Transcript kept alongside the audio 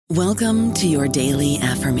Welcome to your daily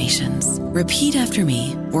affirmations. Repeat after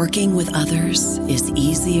me. Working with others is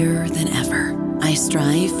easier than ever. I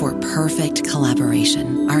strive for perfect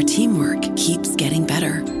collaboration. Our teamwork keeps getting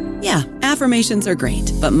better. Yeah, affirmations are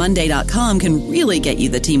great, but Monday.com can really get you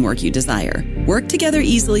the teamwork you desire. Work together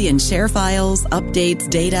easily and share files, updates,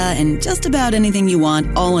 data, and just about anything you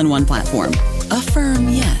want all in one platform. Affirm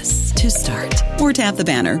yes to start, or tap the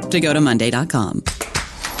banner to go to Monday.com.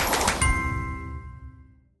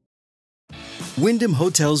 Wyndham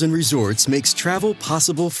Hotels and Resorts makes travel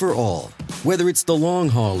possible for all. Whether it's the long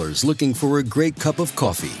haulers looking for a great cup of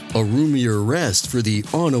coffee, a roomier rest for the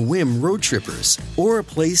on-a-whim road trippers, or a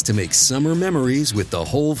place to make summer memories with the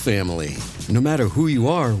whole family. No matter who you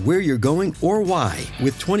are, where you're going, or why,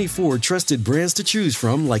 with 24 trusted brands to choose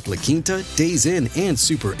from like La Quinta, Days Inn, and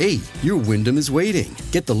Super 8, your Wyndham is waiting.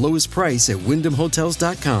 Get the lowest price at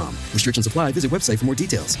WyndhamHotels.com. Restrictions apply. Visit website for more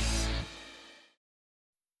details.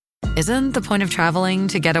 Isn't the point of traveling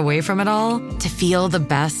to get away from it all? To feel the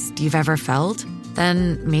best you've ever felt?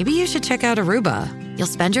 Then maybe you should check out Aruba. You'll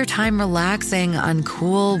spend your time relaxing on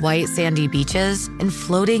cool, white, sandy beaches and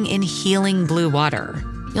floating in healing blue water.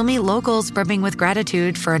 You'll meet locals brimming with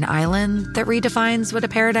gratitude for an island that redefines what a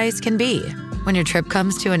paradise can be. When your trip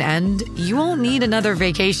comes to an end, you won't need another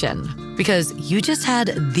vacation because you just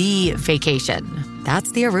had the vacation.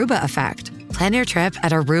 That's the Aruba effect. Plan your trip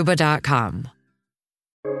at Aruba.com.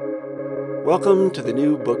 Welcome to the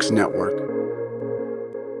New Books Network.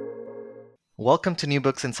 Welcome to New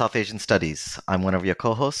Books in South Asian Studies. I'm one of your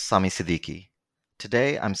co-hosts, Sami Siddiqui.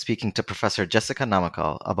 Today, I'm speaking to Professor Jessica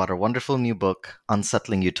Namakkal about her wonderful new book,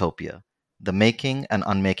 Unsettling Utopia, The Making and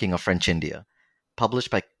Unmaking of French India, published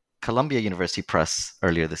by Columbia University Press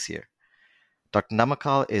earlier this year. Dr.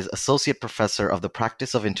 Namakkal is Associate Professor of the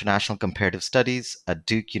Practice of International Comparative Studies at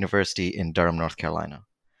Duke University in Durham, North Carolina.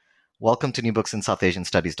 Welcome to New Books in South Asian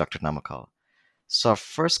Studies, Dr. Namakkal. So our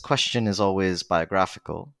first question is always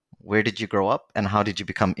biographical. Where did you grow up and how did you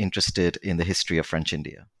become interested in the history of French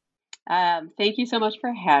India? Thank you so much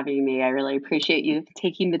for having me. I really appreciate you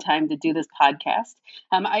taking the time to do this podcast.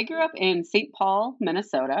 I grew up in St. Paul,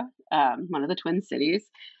 Minnesota, one of the Twin Cities.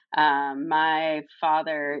 My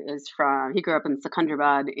father he grew up in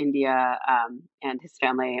Secunderabad, India, and his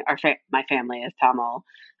family, my family is Tamil,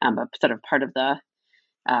 but sort of part of the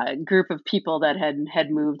group of people that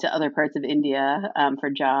had moved to other parts of India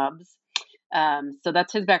for jobs. So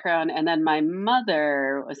that's his background. And then my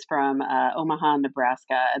mother was from Omaha,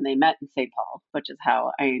 Nebraska, and they met in St. Paul, which is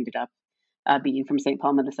how I ended up being from St.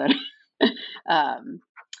 Paul, Minnesota.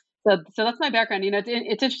 So that's my background. You know,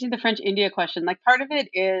 it's interesting, the French India question. Like, part of it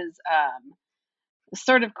is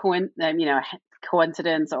sort of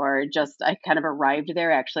coincidence, or just I kind of arrived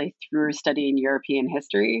there actually through studying European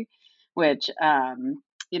history, which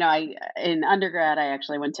in undergrad, I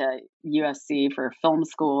actually went to USC for film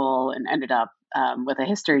school and ended up with a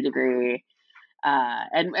history degree,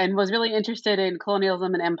 and was really interested in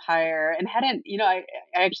colonialism and empire. And I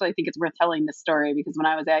actually think it's worth telling this story because when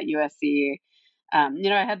I was at USC,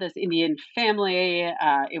 I had this Indian family.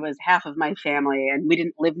 It was half of my family, and we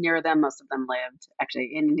didn't live near them. Most of them lived actually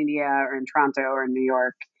in India or in Toronto or in New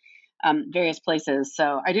York, various places.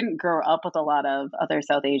 So I didn't grow up with a lot of other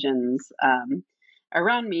South Asians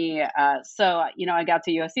around me. I got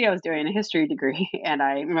to USC, I was doing a history degree, and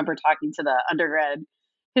I remember talking to the undergrad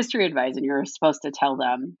history advisor, and you were supposed to tell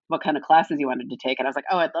them what kind of classes you wanted to take. And I was like,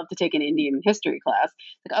 oh, I'd love to take an Indian history class.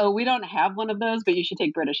 Like, oh, we don't have one of those, but you should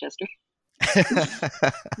take British history. And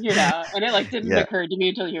it didn't occur to me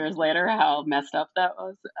until years later how messed up that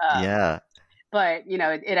was. But,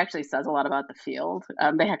 it actually says a lot about the field.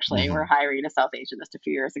 They actually were hiring a South Asianist a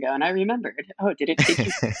few years ago, and I remembered, did it take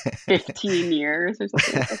you 15 years or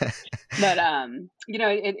something like that? But,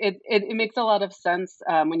 it makes a lot of sense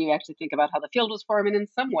when you actually think about how the field was formed. And in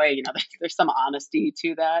some way, there's some honesty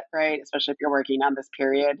to that, right? Especially if you're working on this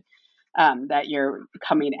period that you're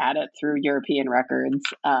coming at it through European records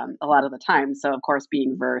a lot of the time. So, of course,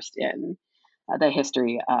 being versed in the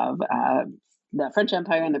history of the French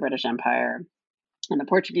Empire and the British Empire and the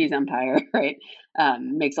Portuguese Empire, right,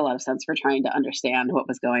 makes a lot of sense for trying to understand what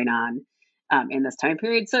was going on in this time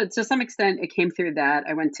period. So to some extent, it came through that.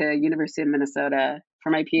 I went to University of Minnesota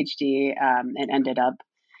for my PhD and ended up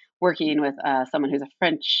working with someone who's a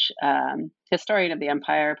French historian of the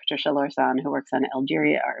empire, Patricia Lorsan, who works on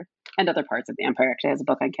Algeria and other parts of the empire. Actually has a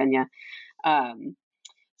book on Kenya.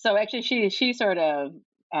 So actually, she sort of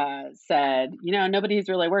said, nobody's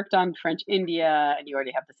really worked on French India, and you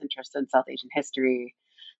already have this interest in South Asian history.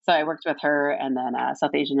 So I worked with her and then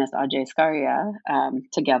South Asianist Ajay Skaria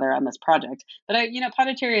together on this project. But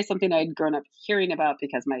Pondicherry is something I'd grown up hearing about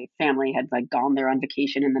because my family had like gone there on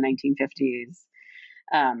vacation in the 1950s.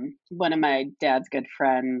 One of my dad's good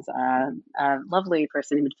friends, a lovely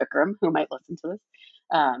person named Vikram, who might listen to this,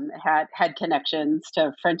 had connections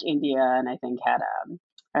to French India, and I think had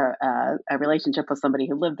a relationship with somebody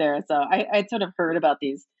who lived there. So I'd sort of heard about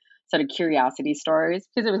these sort of curiosity stories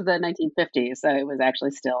because it was the 1950s, so it was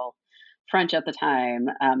actually still French at the time.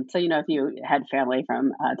 So if you had family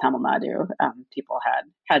from Tamil Nadu, people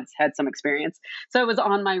had some experience. So it was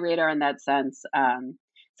on my radar in that sense.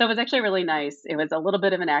 So it was actually really nice. It was a little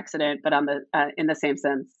bit of an accident, but on the in the same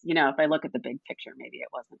sense, if I look at the big picture, maybe it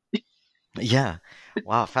wasn't. Yeah.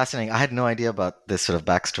 Wow, fascinating. I had no idea about this sort of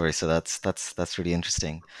backstory, so that's really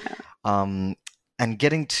interesting. And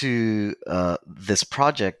getting to this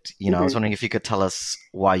project, I was wondering if you could tell us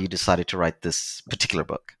why you decided to write this particular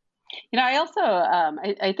book. I also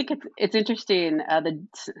I think it's interesting. I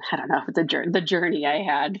don't know, the journey I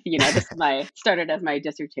had. This started as my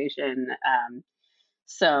dissertation.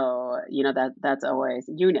 So that's always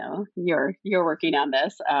you're working on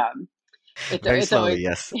this. Very slowly,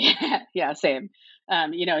 yes. Yeah, same.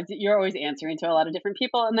 You're always answering to a lot of different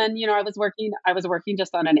people, and then I was working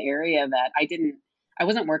just on an area that I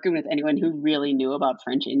wasn't working with anyone who really knew about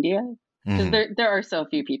French India, because there are so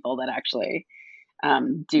few people that actually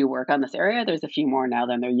do work on this area. There's a few more now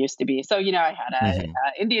than there used to be. So I had a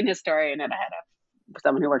Indian historian and I had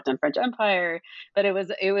someone who worked on French Empire, but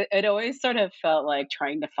it always sort of felt like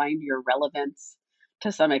trying to find your relevance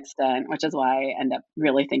to some extent, which is why I end up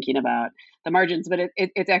really thinking about the margins. But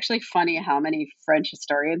it's actually funny how many French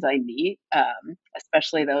historians I meet,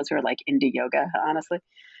 especially those who are like into yoga, honestly,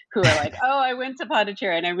 who are like, oh, I went to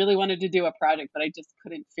Pondicherry and I really wanted to do a project, but I just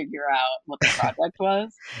couldn't figure out what the project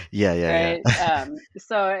was. Yeah.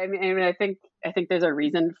 So I mean, I think there's a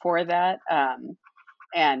reason for that.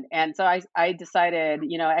 And so I decided,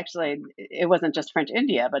 actually, it wasn't just French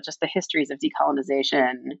India, but just the histories of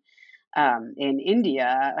decolonization in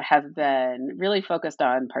India have been really focused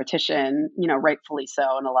on partition, rightfully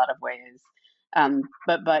so in a lot of ways,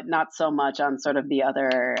 but not so much on sort of the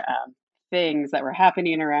other things that were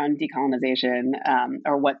happening around decolonization,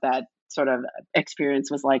 or what that sort of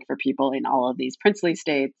experience was like for people in all of these princely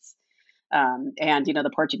states, and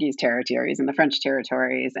the Portuguese territories and the French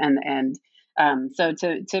territories, and so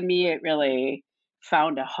to me it really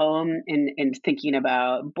found a home in thinking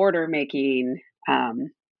about border making,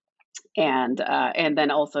 and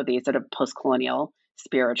then also these sort of post-colonial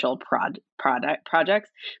spiritual projects.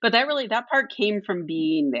 But that part came from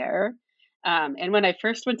being there. And when I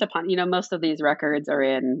first went to most of these records are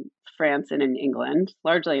in France and in England,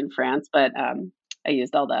 largely in France, but I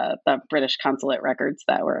used all the British consulate records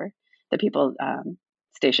that were the people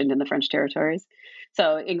stationed in the French territories.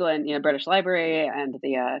 So England, British Library and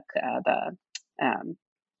the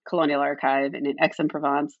Colonial Archive in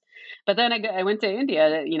Aix-en-Provence. But then I went to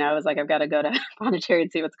India. I was like, I've got to go to Pondicherry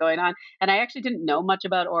and see what's going on. And I actually didn't know much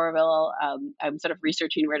about Oroville. I'm sort of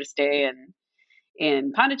researching where to stay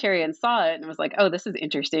in Pondicherry and saw it and was like, oh, this is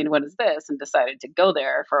interesting. What is this? And decided to go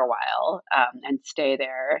there for a while and stay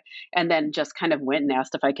there. And then just kind of went and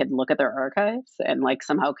asked if I could look at their archives and like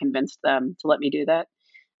somehow convinced them to let me do that.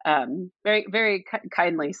 Very, very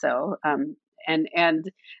kindly so. And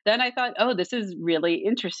then I thought, oh, this is really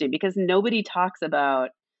interesting because nobody talks about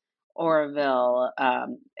Oroville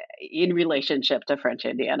in relationship to French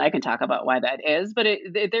India. And I can talk about why that is, but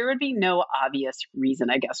there would be no obvious reason,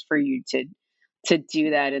 I guess, for you to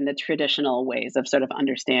do that in the traditional ways of sort of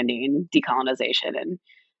understanding decolonization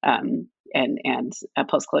and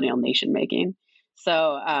post-colonial nation making. So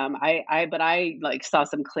I like saw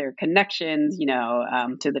some clear connections,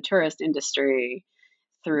 to the tourist industry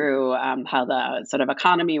through how the sort of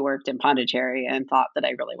economy worked in Pondicherry, and thought that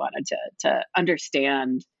I really wanted to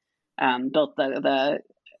understand both the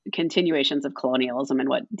continuations of colonialism and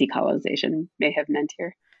what decolonization may have meant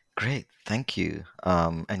here. Great, thank you.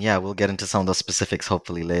 And yeah, we'll get into some of those specifics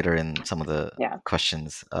hopefully later in some of the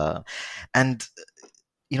questions. And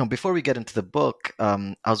before we get into the book,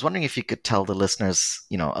 I was wondering if you could tell the listeners,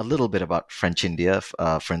 a little bit about French India.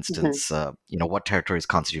 For instance, what territories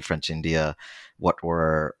constitute French India? What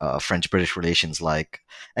were French-British relations like?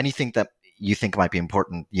 Anything that you think might be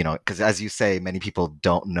important, because as you say, many people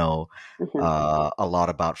don't know a lot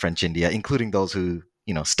about French India, including those who,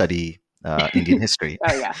 study Indian history.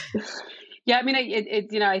 Oh, yeah. Yeah, I mean,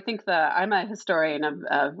 I think I'm a historian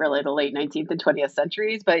of really the late 19th and 20th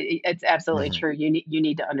centuries, but it's absolutely true. You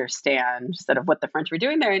need to understand sort of what the French were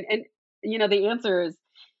doing there, and the answer is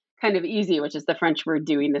kind of easy, which is the French were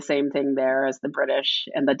doing the same thing there as the British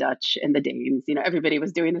and the Dutch and the Danes. Everybody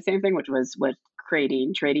was doing the same thing, which was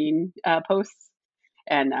creating trading posts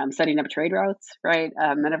and setting up trade routes, right?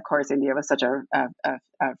 And of course, India was such a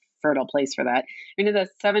fertile place for that. In the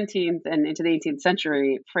 17th and into the 18th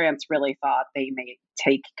century, France really thought they may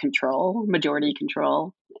take majority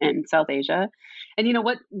control in South Asia. And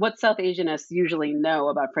what South Asianists usually know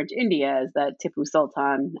about French India is that Tipu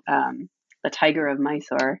Sultan, the Tiger of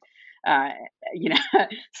Mysore,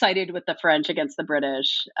 sided with the French against the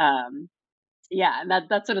British. Yeah, and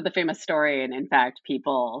that's sort of the famous story. And in fact,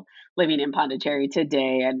 people living in Pondicherry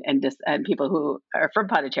today and people who are from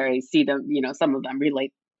Pondicherry see them, some of them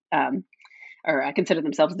relate or consider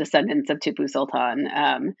themselves descendants of Tipu Sultan.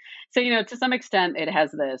 So, to some extent, it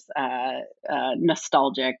has this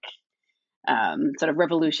nostalgic, sort of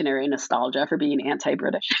revolutionary nostalgia for being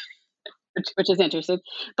anti-British. Which is interesting,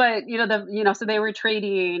 but so they were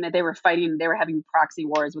trading, they were fighting, they were having proxy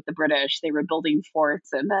wars with the British, they were building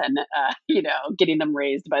forts, and then getting them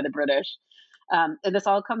razed by the British, and this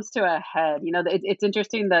all comes to a head. It's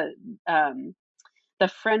interesting that the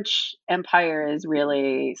French Empire is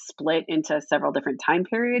really split into several different time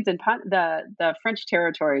periods, and the French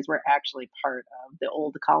territories were actually part of the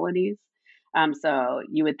old colonies. So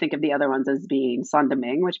you would think of the other ones as being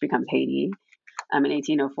Saint-Domingue, which becomes Haiti, in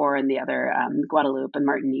 1804, and the other Guadeloupe and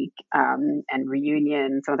Martinique, and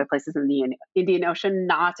Reunion, some other places in the Indian Ocean,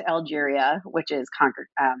 not Algeria, which is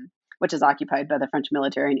occupied by the French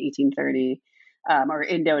military in 1830, or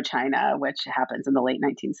Indochina, which happens in the late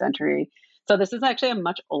 19th century. So this is actually a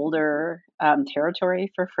much older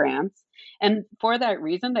territory for France. And for that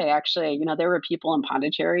reason, they actually, there were people in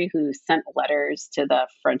Pondicherry who sent letters to the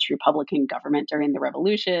French Republican government during the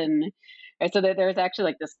Revolution. Right? So there's actually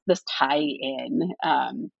like this tie-in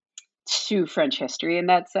to French history in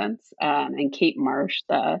that sense. And Kate Marsh,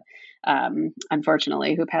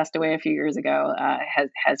 unfortunately, who passed away a few years ago,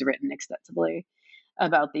 has written extensively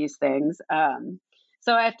about these things.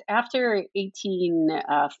 So after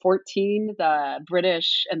 1814, the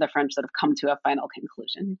British and the French sort of come to a final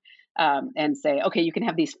conclusion and say, okay, you can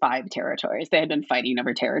have these 5 territories. They had been fighting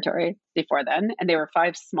over territory before then, and they were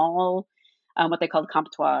 5 small, what they called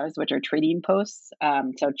comptoirs, which are trading posts.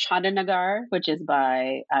 So Chandanagar, which is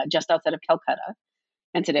by just outside of Calcutta,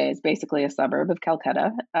 and today is basically a suburb of Calcutta.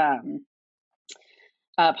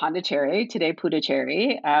 Pondicherry, today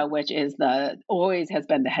Puducherry, which always has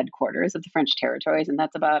been the headquarters of the French territories, and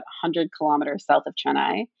that's about 100 kilometers south of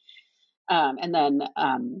Chennai. And then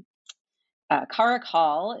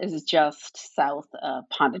Caracal is just south of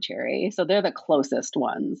Pondicherry, so they're the closest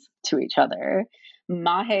ones to each other.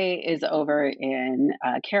 Mahe is over in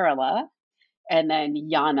Kerala, and then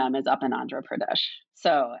Yanam is up in Andhra Pradesh.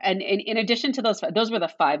 So, and in addition to those were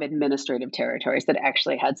the 5 administrative territories that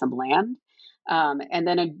actually had some land. And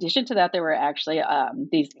then in addition to that, there were actually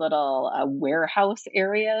these little warehouse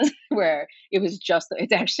areas where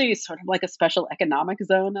it's actually sort of like a special economic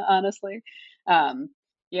zone, honestly.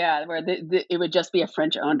 Yeah, where it would just be a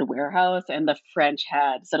French-owned warehouse, and the French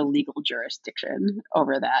had sort of legal jurisdiction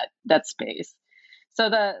over that space. So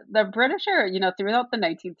the British are, throughout the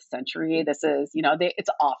 19th century, this is, it's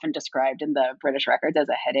often described in the British records as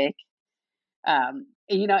a headache.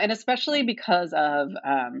 And especially because of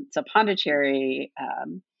so Pondicherry,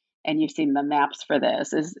 and you've seen the maps for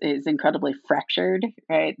this, is incredibly fractured,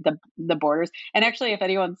 right? The borders. And actually, if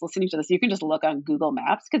anyone's listening to this, you can just look on Google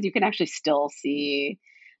Maps, because you can actually still see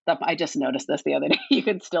I just noticed this the other day. You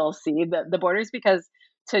can still see the borders, because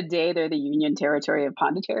today they're the Union Territory of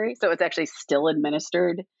Pondicherry, so it's actually still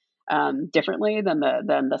administered differently than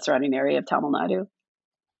the surrounding area of Tamil Nadu.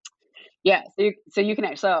 Yeah, you can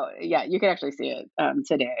actually see it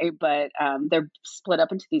today, but they're split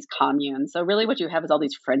up into these communes. So really, what you have is all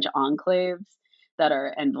these French enclaves that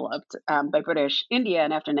are enveloped by British India,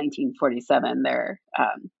 and after 1947, they're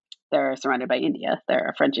surrounded by India. They're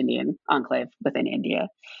a French Indian enclave within India.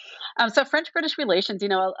 So French-British relations,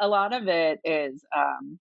 a lot of it is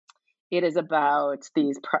about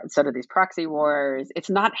these proxy wars. It's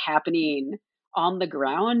not happening on the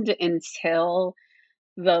ground until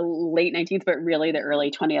the late 19th, but really the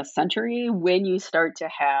early 20th century, when you start to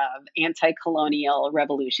have anti-colonial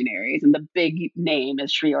revolutionaries. And the big name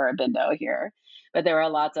is Sri Aurobindo here. But there are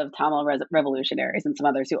lots of Tamil revolutionaries and some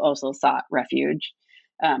others who also sought refuge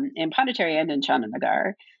in Pondicherry and in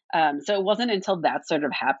Chandanagar. So it wasn't until that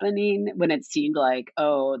started happening when it seemed like,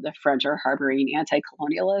 oh, the French are harboring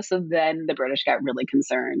anti-colonialists. So then the British got really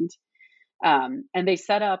concerned. And they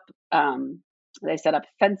set up They set up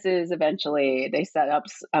fences eventually. They set up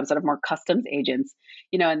sort of more customs agents,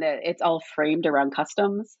 and it's all framed around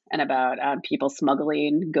customs and about people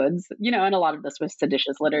smuggling goods, and a lot of this was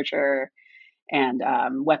seditious literature and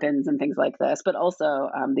weapons and things like this. But also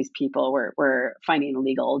these people were finding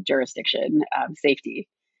legal jurisdiction, safety.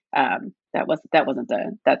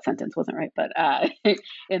 That sentence wasn't right, but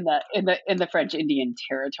in the French Indian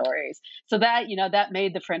territories. So that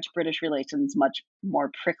made the French-British relations much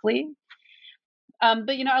more prickly. But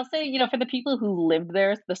I'll say, for the people who lived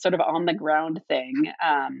there, the sort of on the ground thing,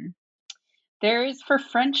 there's for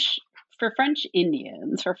French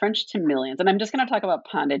Indians, for French Tamilians, and I'm just going to talk about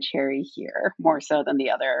Pondicherry here more so than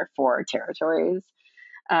the other 4 territories.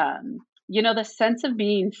 The sense of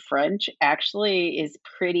being French actually is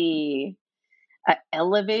pretty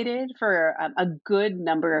elevated for a good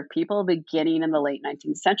number of people beginning in the late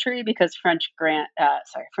 19th century, because France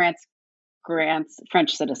grants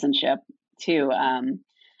French citizenship to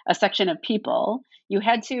a section of people. You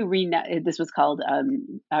had to this was called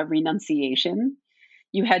a renunciation.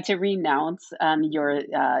 You had to renounce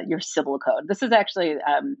your civil code. This is actually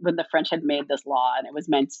when the French had made this law, and it was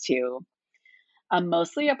meant to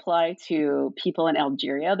mostly apply to people in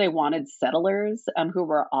Algeria. They wanted settlers who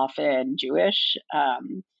were often Jewish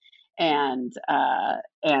and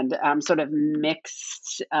sort of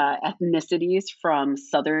mixed ethnicities from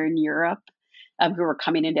Southern Europe who were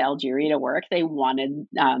coming into Algeria to work. They wanted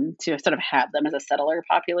to sort of have them as a settler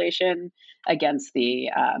population against the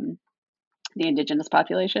indigenous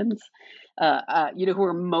populations, who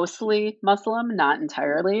were mostly Muslim, not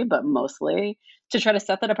entirely, but mostly. To try to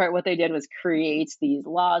set that apart, what they did was create these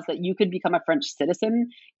laws that you could become a French citizen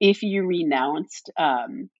if you renounced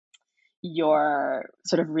your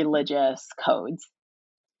sort of religious codes,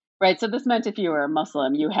 right? So this meant if you were a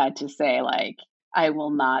Muslim, you had to say, like, I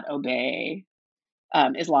will not obey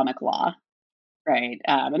Islamic law, right?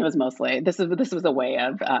 And it was mostly, this was a way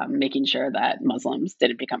of making sure that Muslims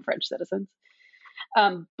didn't become French citizens.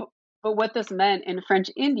 But what this meant in French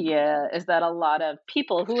India is that a lot of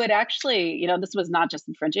people who had actually, this was not just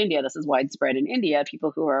in French India, this is widespread in India,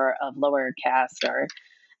 people who are of lower caste or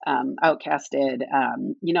outcasted,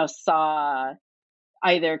 saw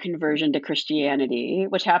either conversion to Christianity,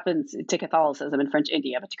 which happens to Catholicism in French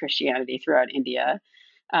India, but to Christianity throughout India,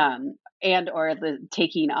 and or the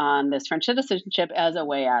taking on this French citizenship as a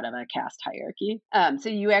way out of a caste hierarchy. So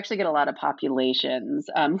you actually get a lot of populations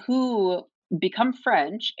who become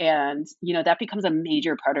French, and that becomes a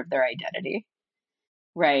major part of their identity,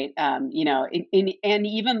 right? And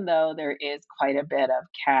even though there is quite a bit of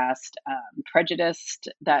caste prejudice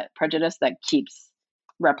that keeps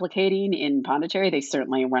replicating in Pondicherry, they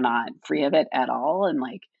certainly were not free of it at all. And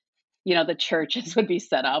the churches would be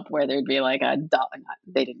set up where there'd be like a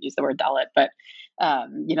they didn't use the word Dalit, but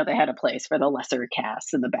they had a place for the lesser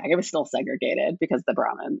castes in the back. It was still segregated because the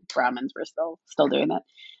Brahmins were still doing that.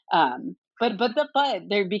 But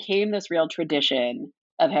there became this real tradition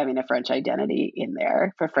of having a French identity in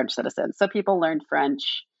there for French citizens. So people learned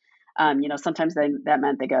French. Sometimes that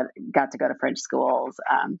meant they got to go to French schools.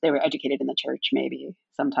 They were educated in the church, maybe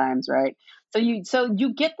sometimes, right? So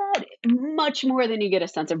you get that much more than you get a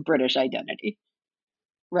sense of British identity,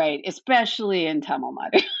 right? Especially in Tamil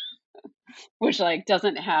Nadu, which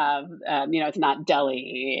doesn't have, it's not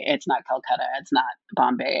Delhi, it's not Calcutta, it's not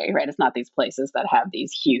Bombay, right? It's not these places that have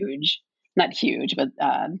these not huge, but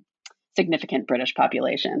significant British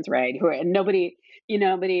populations, right? Nobody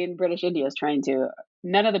in British India is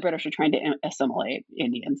none of the British are trying to assimilate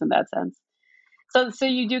Indians in that sense. So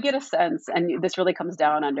you do get a sense, and this really comes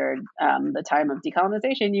down under the time of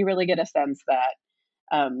decolonization, you really get a sense that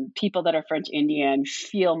people that are French Indian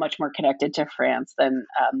feel much more connected to France than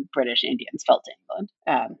British Indians felt to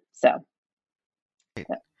England.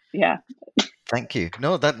 Yeah. Thank you.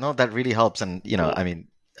 No, that really helps. And, I mean,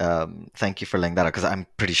 thank you for laying that out, because I'm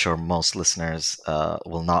pretty sure most listeners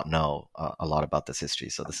will not know a lot about this history.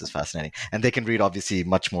 So this is fascinating, and they can read obviously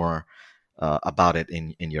much more about it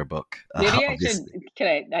in your book. Maybe I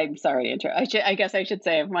should. I'm sorry to interrupt. I guess I should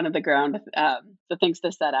say one of the things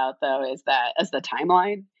to set out though is that as the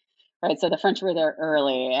timeline, right? So the French were there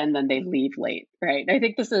early, and then they leave late, right? I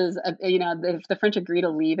think this is if the French agree to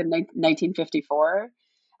leave in 1954,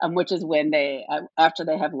 which is when they after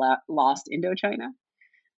they have lost Indochina.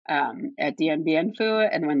 At Dien Bien Phu,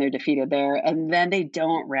 and when they're defeated there, and then they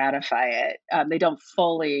don't ratify it. They don't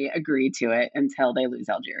fully agree to it until they lose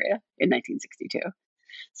Algeria in 1962.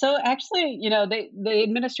 So actually, the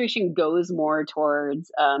administration goes more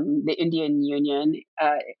towards the Indian Union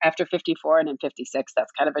after 54, and in 56,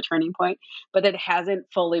 that's kind of a turning point. But it hasn't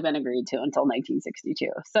fully been agreed to until 1962.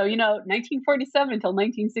 So 1947 until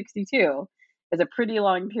 1962 is a pretty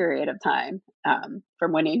long period of time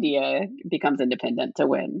from when India becomes independent to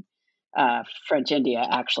when French India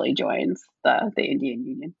actually joins the Indian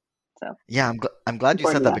Union. So yeah, I'm glad you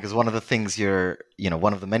said that, because one of the things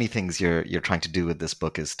one of the many things you're trying to do with this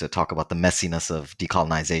book is to talk about the messiness of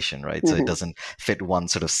decolonization, right? So it doesn't fit one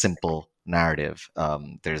sort of simple narrative.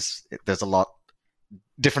 There's a lot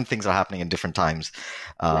different things are happening in different times,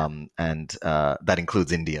 and that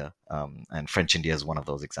includes India, and French India is one of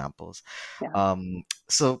those examples.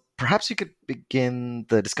 So perhaps you could begin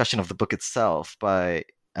the discussion of the book itself by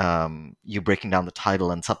you breaking down the title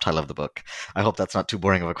and subtitle of the book. I hope that's not too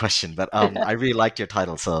boring of a question, but I really liked your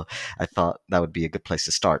title, so I thought that would be a good place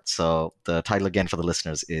to start. So the title again for the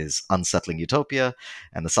listeners is Unsettling Utopia,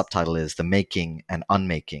 and the subtitle is The Making and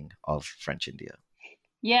Unmaking of French India.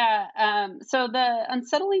 Yeah, so the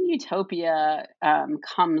Unsettling Utopia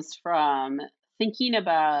comes from thinking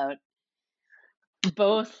about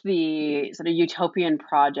both the sort of utopian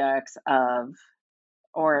projects of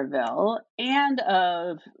Orwell and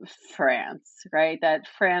of France, right? That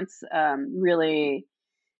France really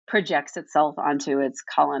projects itself onto its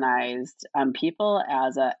colonized people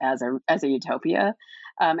as a utopia,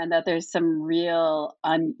 and that there's some real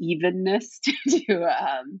unevenness to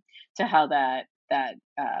how that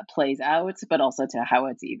plays out, but also to how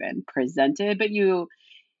it's even presented. But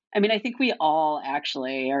I think we all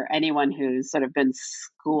actually, or anyone who's sort of been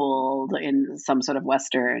schooled in some sort of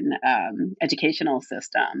Western educational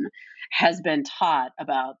system, has been taught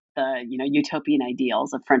about the utopian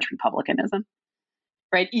ideals of French republicanism,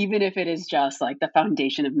 right? Even if it is just like the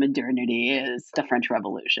foundation of modernity is the French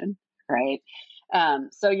Revolution, right?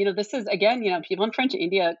 So this is again, people in French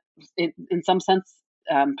India, in some sense,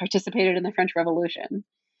 participated in the French Revolution,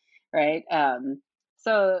 right?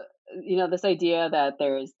 So this idea that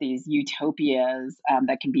there's these utopias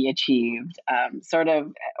that can be achieved, sort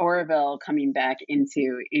of Orwell coming back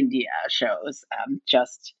into India shows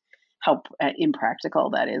just how impractical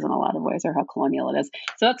that is in a lot of ways, or how colonial it is.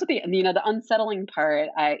 So that's what the unsettling part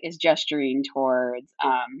is gesturing towards,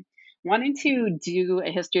 wanting to do a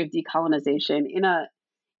history of decolonization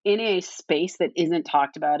in a space that isn't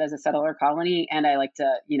talked about as a settler colony. And I like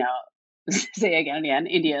to say again,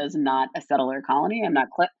 India is not a settler colony.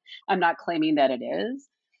 I'm not claiming that it is,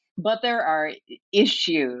 but there are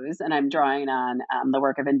issues, and I'm drawing on the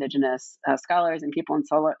work of indigenous scholars and people in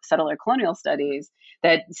settler colonial studies,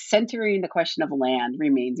 that centering the question of land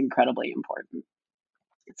remains incredibly important.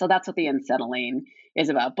 So that's what the unsettling is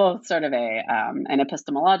about, both sort of an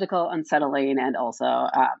epistemological unsettling and also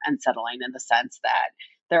unsettling in the sense that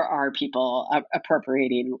there are people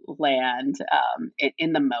appropriating land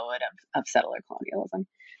in the mode of settler colonialism.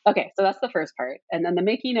 Okay, so that's the first part. And then the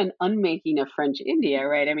making and unmaking of French India,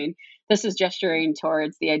 right? I mean, this is gesturing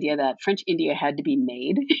towards the idea that French India had to be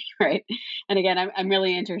made, right? And again, I'm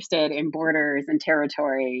really interested in borders and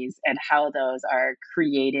territories and how those are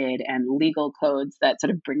created and legal codes that sort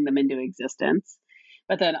of bring them into existence.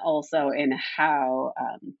 But then also in how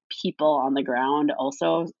people on the ground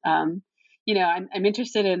also, I'm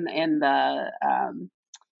interested in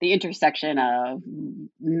the intersection of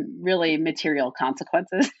really material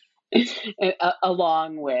consequences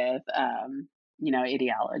along with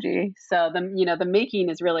ideology. So the making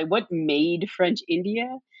is really what made French India,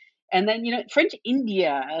 and then French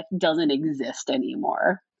India doesn't exist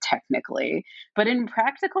anymore technically, but in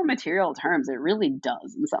practical material terms, it really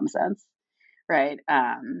does in some sense, right?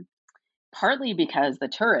 Partly because the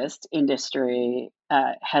tourist industry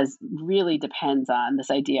has really depends on this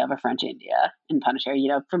idea of a French India in Pondicherry,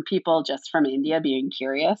 from people just from India being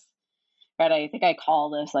curious, right? I think I call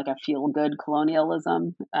this like a feel-good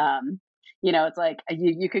colonialism. It's like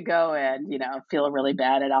you could go and, feel really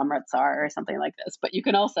bad at Amritsar or something like this, but you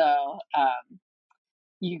can also,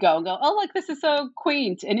 you go and go, oh, like, this is so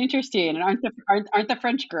quaint and interesting. And aren't the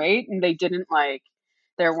French great? And they didn't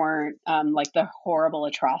there weren't like the horrible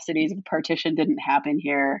atrocities of partition didn't happen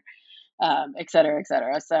here, et cetera, et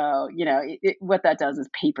cetera. So, what that does is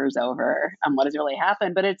papers over what has really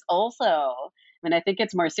happened. But it's also, I think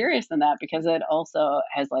it's more serious than that, because it also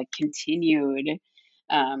has continued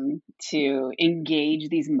to engage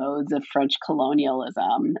these modes of French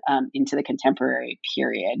colonialism into the contemporary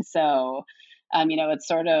period. So, it's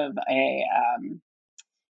sort of a,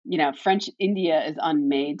 French India is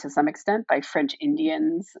unmade to some extent by French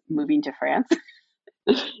Indians moving to France.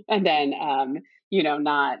 And then,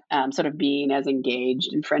 not sort of being as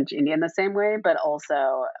engaged in French India in the same way, but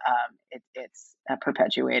also it's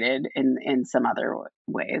perpetuated in some other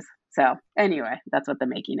ways. So anyway, that's what the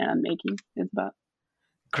making and unmaking is about.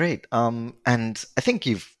 Great. And I think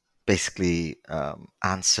you've basically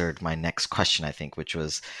answered my next question, I think, which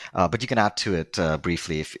was, but you can add to it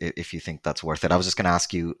briefly if you think that's worth it. I was just going to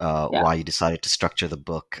ask you why you decided to structure the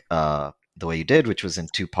book the way you did, which was in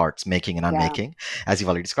two parts, making and unmaking, as you've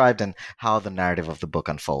already described, and how the narrative of the book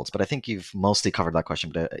unfolds. But I think you've mostly covered that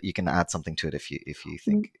question, but you can add something to it if you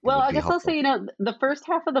think well, it would I be guess helpful. I'll say, the first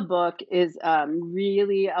half of the book is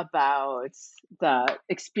really about the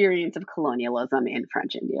experience of colonialism in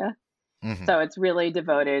French India. Mm-hmm. So it's really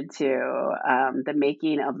devoted to the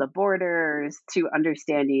making of the borders, to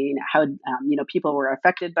understanding how people were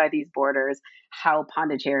affected by these borders, how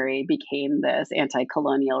Pondicherry became this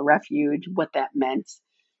anti-colonial refuge, what that meant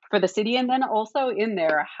for the city, and then also in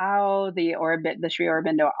there how the Sri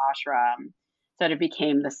Aurobindo Ashram sort of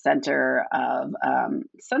became the center of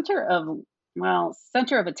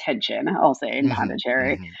attention, I'll say, in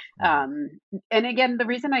Pondicherry. And again, the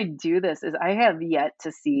reason I do this is I have yet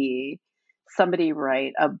to see somebody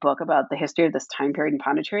write a book about the history of this time period in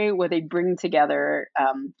Pondicherry where they bring together,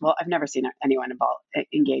 I've never seen anyone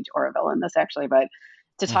engage Oroville in this actually, but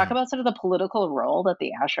to talk about sort of the political role that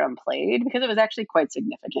the ashram played, because it was actually quite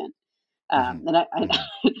significant. And I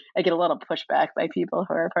get a lot of pushback by people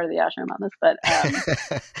who are part of the ashram on this, but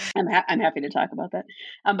I'm happy to talk about that.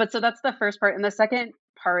 But so that's the first part. And the second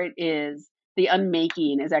part is the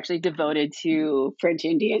unmaking is actually devoted to French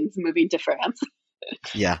Indians moving to France.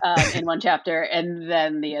 In one chapter, and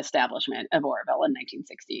then the establishment of Oroville in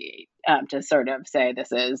 1968, to sort of say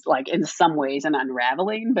this is like in some ways an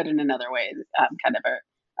unraveling, but in another way kind of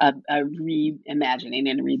a reimagining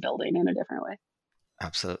and rebuilding in a different way.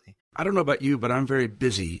 Absolutely. I don't know about you, but I'm very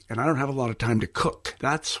busy and I don't have a lot of time to cook.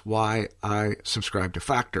 That's why I subscribe to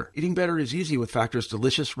Factor. Eating better is easy with Factor's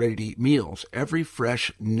delicious, ready-to-eat meals. Every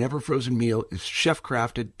fresh, never frozen meal is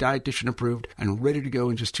chef-crafted, dietitian approved, and ready to go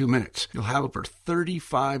in just 2 minutes. You'll have over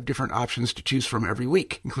 35 different options to choose from every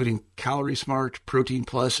week, including Calorie Smart, Protein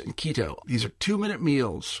Plus, and Keto. These are 2-minute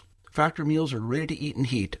meals. Factor meals are ready to eat and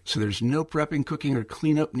heat, so there's no prepping, cooking, or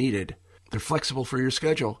cleanup needed. They're flexible for your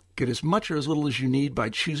schedule. Get as much or as little as you need by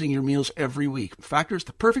choosing your meals every week. Factor is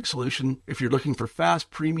the perfect solution if you're looking for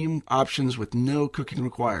fast, premium options with no cooking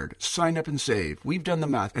required. Sign up and save. We've done the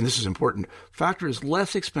math, and this is important. Factor is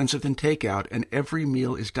less expensive than takeout, and every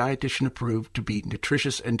meal is dietitian approved to be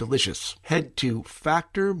nutritious and delicious. Head to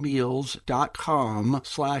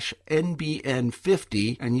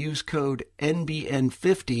factormeals.com/NBN50 and use code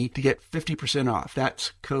NBN50 to get 50% off.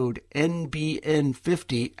 That's code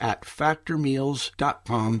NBN50 at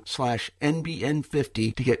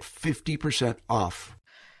factormeals.com/NBN50 to get 50% off.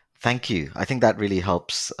 Thank you. I think that really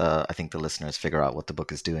helps, I think the listeners figure out what the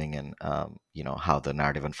book is doing and, how the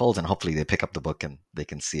narrative unfolds, and hopefully they pick up the book and they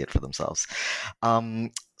can see it for themselves. So I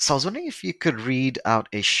was wondering if you could read out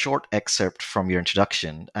a short excerpt from your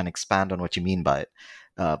introduction and expand on what you mean by it.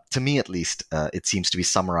 To me, at least, it seems to be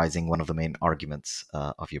summarizing one of the main arguments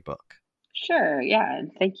of your book. Sure, yeah,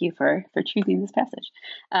 and thank you for choosing this passage.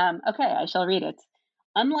 Okay, I shall read it.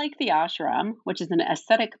 Unlike the ashram, which is an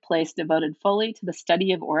ascetic place devoted fully to the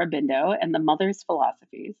study of Aurobindo and the mother's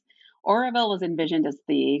philosophies, Oroville was envisioned as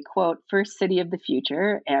the, quote, first city of the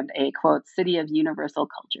future and a, quote, city of universal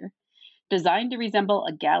culture. Designed to resemble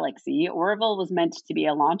a galaxy, Oroville was meant to be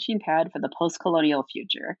a launching pad for the post-colonial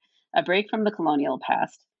future, a break from the colonial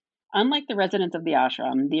past. Unlike the residents of the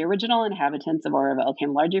ashram, the original inhabitants of Oroville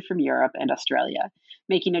came largely from Europe and Australia,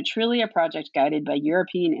 making it truly a project guided by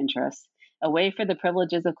European interests, a way for the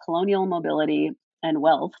privileges of colonial mobility and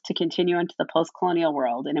wealth to continue into the post-colonial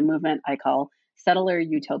world in a movement I call settler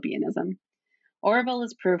utopianism. Oroville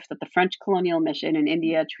is proof that the French colonial mission in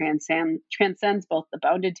India transcends both the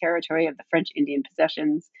bounded territory of the French Indian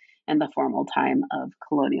possessions and the formal time of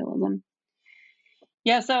colonialism.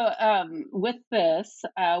 Yeah, so with this,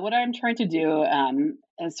 what I'm trying to do, and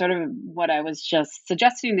sort of what I was just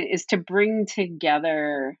suggesting, is to bring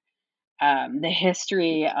together the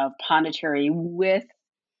history of Pondicherry with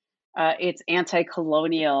its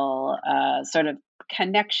anti-colonial sort of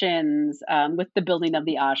connections with the building of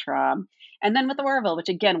the ashram, and then with Oroville, which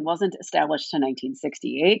again wasn't established until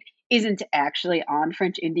 1968, isn't actually on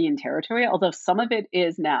French Indian territory, although some of it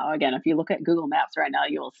is now. Again, if you look at Google Maps right now,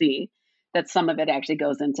 you will see that some of it actually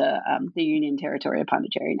goes into the Union territory of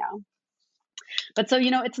Pondicherry now. But so,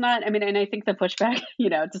 it's not, and I think the pushback,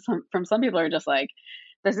 from some people are just like,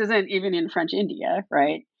 this isn't even in French India,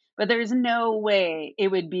 right? But there's no way it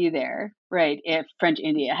would be there, right, if French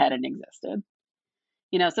India hadn't existed.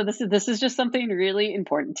 So this is just something really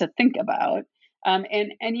important to think about. And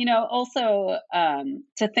also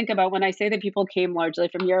to think about when I say that people came largely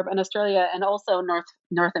from Europe and Australia and also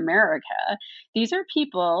North America, these are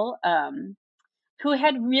people who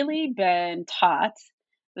had really been taught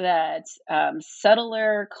that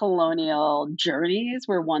settler colonial journeys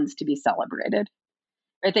were ones to be celebrated.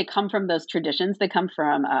 Right? They come from those traditions. They come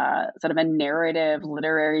from sort of a narrative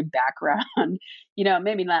literary background,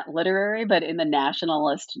 maybe not literary, but in the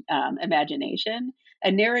nationalist imagination,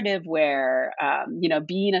 a narrative where,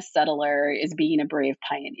 being a settler is being a brave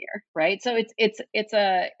pioneer, right? So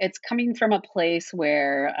it's coming from a place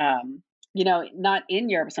where, not in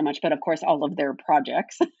Europe so much, but of course, all of their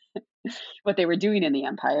projects, what they were doing in the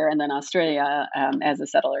empire, and then Australia as a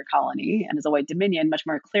settler colony and as a white dominion, much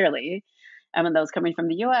more clearly. And those coming from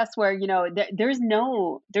the U.S., where there's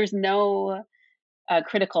no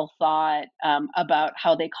critical thought about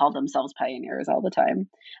how they call themselves pioneers all the time.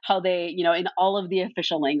 How they, in all of the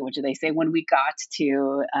official language, they say when we got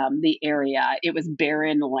to the area, it was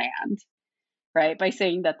barren land, right? By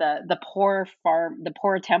saying that the poor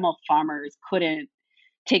Tamil farmers couldn't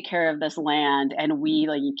take care of this land, and we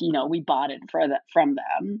we bought it from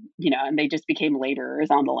them, and they just became laborers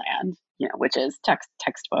on the land, which is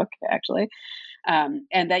textbook actually. And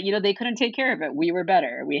that they couldn't take care of it. We were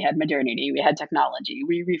better. We had modernity. We had technology.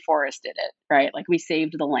 We reforested it, right? Like we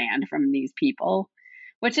saved the land from these people,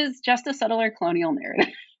 which is just a settler colonial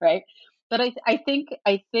narrative, right? But I think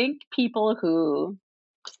people who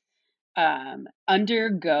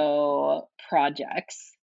undergo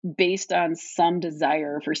projects based on some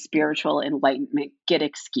desire for spiritual enlightenment get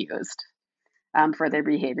excused for their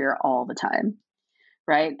behavior all the time.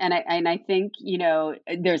 Right. And I think,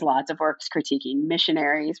 there's lots of works critiquing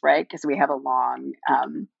missionaries, right? Because we have a long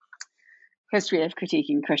history of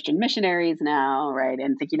critiquing Christian missionaries now, right?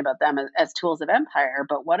 And thinking about them as tools of empire.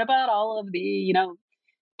 But what about all of the,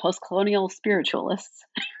 post-colonial spiritualists,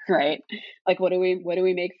 right? Like, what do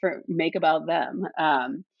we make about them?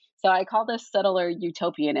 So I call this settler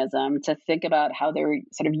utopianism, to think about how their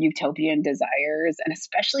sort of utopian desires, and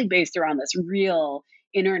especially based around this real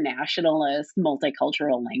internationalist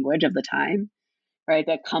multicultural language of the time, right,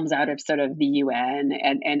 that comes out of sort of the UN,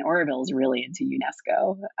 and Orwell's really into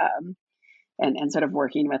UNESCO, and sort of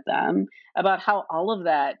working with them about how all of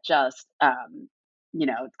that just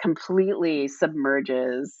completely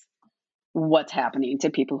submerges what's happening to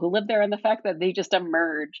people who live there, and the fact that they just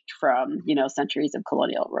emerged from centuries of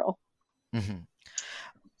colonial rule. Mm-hmm.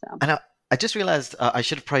 So. And I just realized I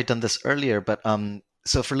should have probably done this earlier, but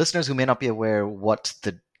so for listeners who may not be aware what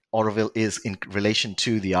the Auroville is in relation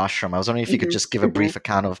to the ashram, I was wondering if you could just give a brief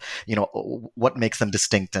account of what makes them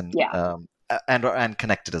distinct and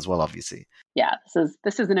connected as well, obviously. Yeah,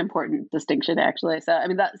 this is an important distinction, actually. So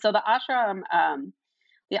the ashram.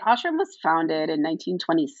 The ashram was founded in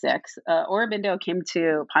 1926. Aurobindo came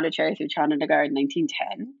to Pondicherry through Chandigarh in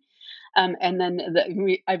 1910. And then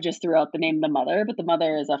I've just threw out the name of the mother, but the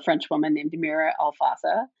mother is a French woman named Mira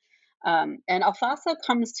Alfassa. And Alfassa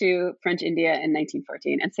comes to French India in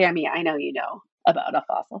 1914. And Sammy, I know you know about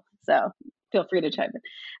Alfassa, so feel free to chime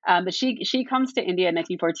in. But she comes to India in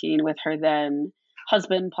 1914 with her then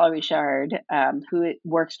husband, Paul Richard, who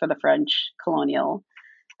works for the French colonial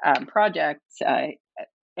project.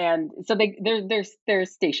 And so they're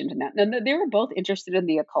stationed in that. And they were both interested in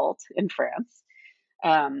the occult in France.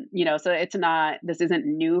 So this isn't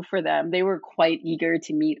new for them. They were quite eager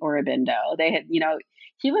to meet Aurobindo. They had,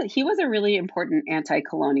 he was a really important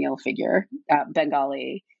anti-colonial figure,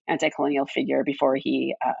 Bengali anti-colonial figure before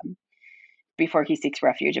he seeks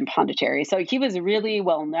refuge in Pondicherry. So he was really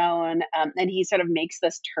well known, and he sort of makes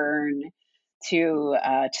this turn to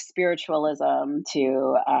spiritualism,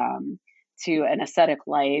 to an ascetic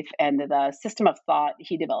life, and the system of thought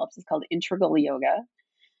he develops is called integral yoga.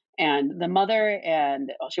 And the mother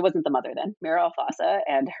she wasn't the mother then, Mira Alfassa,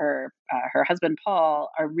 and her husband Paul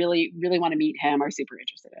are really, really want to meet him, are super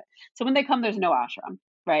interested in it. So when they come, there's no ashram,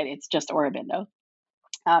 right? It's just Aurobindo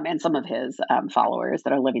and some of his followers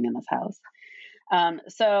that are living in this house.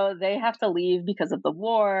 So they have to leave because of the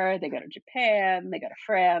war. They go to Japan, they go to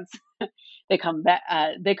France, they come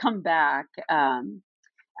back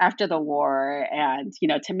after the war, and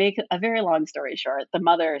to make a very long story short, the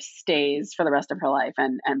mother stays for the rest of her life,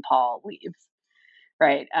 and Paul leaves,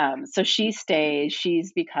 right? So she stays.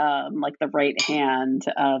 She's become like the right hand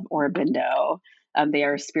of Aurobindo. They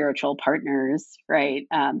are spiritual partners, right?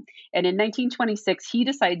 And in 1926, he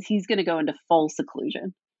decides he's going to go into full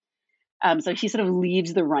seclusion. So he sort of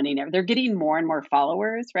leaves the running. They're getting more and more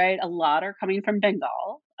followers, right? A lot are coming from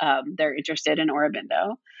Bengal. They're interested in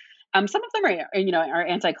Aurobindo. Some of them are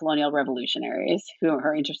anti-colonial revolutionaries who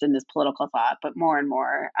are interested in this political thought, but more and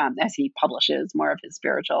more, as he publishes more of his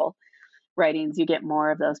spiritual writings, you get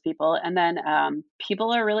more of those people. And then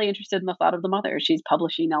people are really interested in the thought of the mother. She's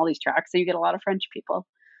publishing all these tracts, so you get a lot of French people.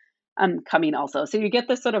 coming also. So you get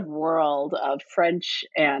this sort of world of French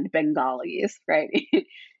and Bengalis, right,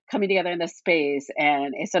 coming together in this space,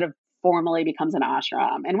 and it sort of formally becomes an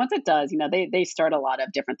ashram. And once it does, they start a lot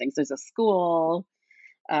of different things. There's a school,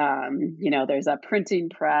 there's a printing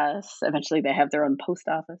press. Eventually, they have their own post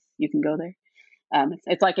office. You can go there.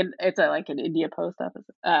 It's like an India post office.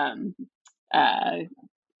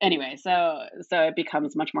 Anyway, so it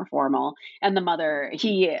becomes much more formal. And the mother,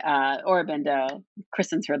 Aurobindo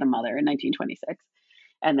christens her the mother in 1926,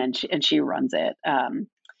 and then she runs it.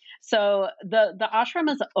 So the ashram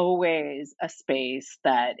is always a space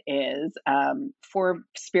that is for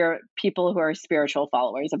people who are spiritual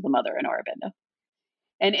followers of the mother and Aurobindo.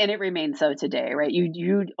 And it remains so today, right?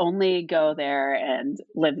 You only go there and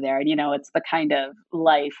live there. And, it's the kind of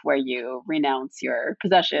life where you renounce your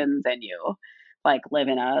possessions and you live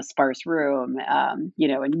in a sparse room, and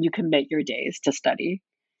you commit your days to study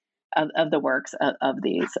of the works of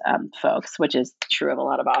these folks, which is true of a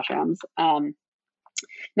lot of ashrams.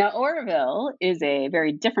 Now, Auroville is a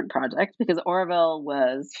very different project because Auroville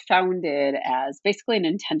was founded as basically an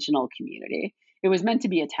intentional community. It was meant to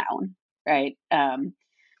be a town, right?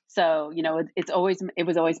 So, it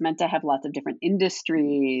was always meant to have lots of different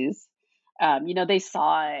industries. They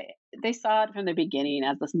saw it from the beginning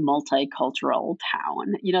as this multicultural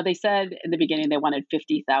town. They said in the beginning they wanted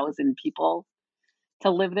 50,000 people to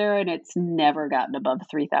live there, and it's never gotten above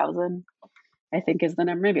 3,000. I think is the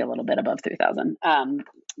number, maybe a little bit above 3,000. And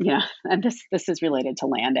this is related to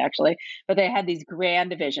land actually, but they had these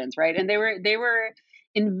grand visions, right? And they were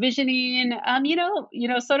envisioning,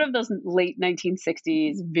 sort of those late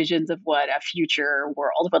 1960s visions of what a future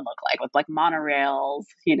world would look like, with monorails,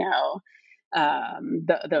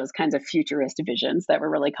 those kinds of futurist visions that were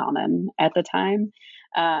really common at the time.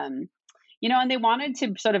 And they wanted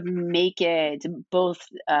to sort of make it both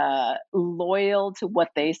loyal to what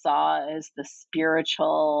they saw as the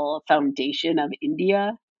spiritual foundation of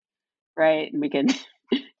India, right? And we can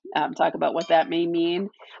talk about what that may mean,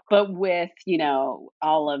 but with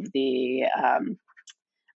all of the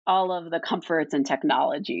comforts and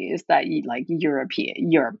technologies that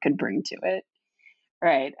Europe could bring to it,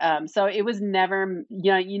 right? So it was never,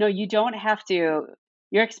 you don't have to.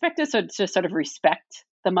 You're expected to sort of respect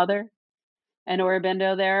the mother and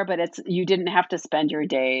Aurobindo there, but you didn't have to spend your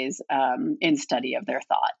days in study of their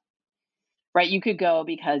thought, right? You could go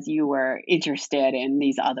because you were interested in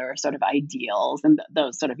these other sort of ideals, and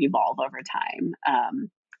those sort of evolve over time.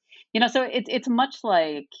 So it's much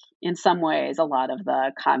like, in some ways, a lot of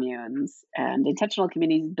the communes and intentional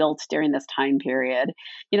communities built during this time period.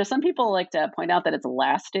 Some people like to point out that it's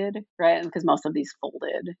lasted, right? Because most of these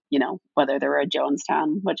folded, whether they were a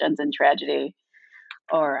Jonestown, which ends in tragedy,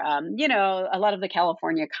 or, a lot of the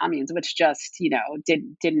California communes, which just,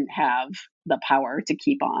 didn't have the power to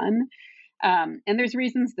keep on. And there's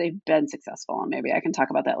reasons they've been successful, and maybe I can talk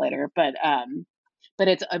about that later. But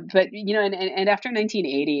after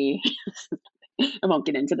 1980, I won't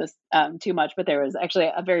get into this too much, but there was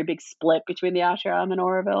actually a very big split between the ashram and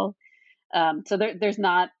Auroville. So there's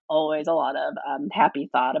not always a lot of happy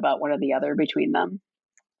thought about one or the other between them.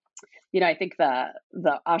 I think the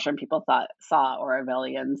ashram people saw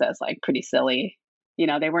Aurovillians as pretty silly.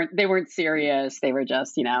 They weren't serious. They were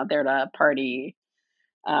just, there to party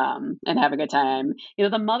and have a good time.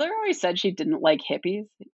 The mother always said she didn't like hippies.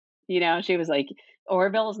 She was like,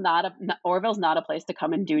 Auroville's not a place to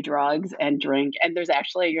come and do drugs and drink. And there's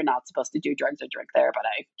actually, you're not supposed to do drugs or drink there, but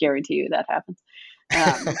I guarantee you that happens.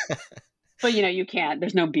 But you can't.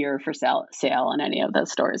 There's no beer for sale in any of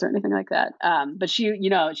those stores or anything like that. But she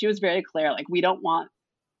was very clear. We don't want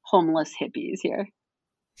homeless hippies here.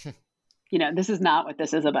 This is not what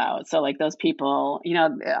this is about. So those people,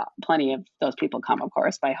 plenty of those people come, of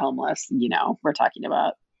course, by homeless. We're talking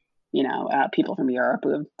about people from Europe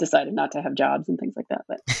who have decided not to have jobs and things like that.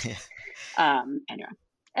 But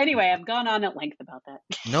anyway, I've gone on at length about that.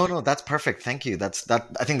 No, that's perfect. Thank you. I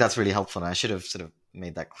think that's really helpful. And I should have sort of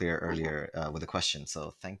made that clear earlier with a question.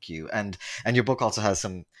 So thank you. And your book also has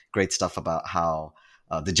some great stuff about how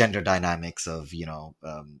the gender dynamics of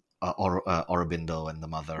Aurobindo and the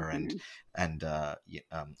mother, and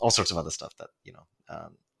all sorts of other stuff that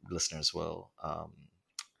listeners will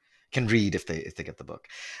can read if they get the book.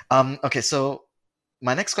 Okay, so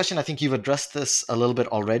my next question, I think you've addressed this a little bit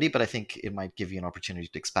already, but I think it might give you an opportunity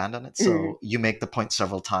to expand on it. So you make the point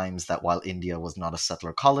several times that while India was not a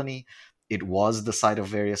settler colony, it was the site of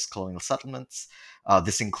various colonial settlements.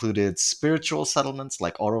 This included spiritual settlements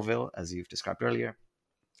like Auroville, as you've described earlier,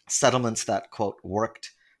 settlements that, quote,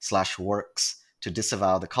 worked/works to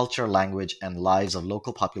disavow the culture, language, and lives of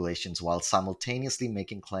local populations while simultaneously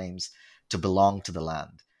making claims to belong to the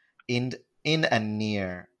land. In and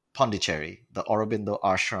near Pondicherry, the Aurobindo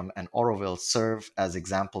Ashram and Auroville serve as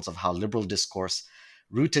examples of how liberal discourse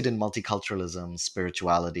rooted in multiculturalism,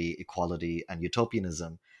 spirituality, equality, and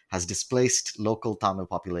utopianism has displaced local Tamil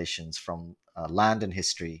populations from land and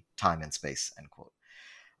history, time and space, end quote.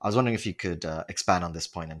 I was wondering if you could expand on this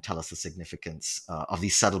point and tell us the significance of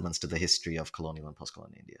these settlements to the history of colonial and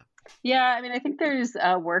post-colonial India. Yeah, I mean, I think there's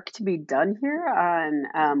work to be done here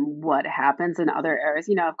on what happens in other areas.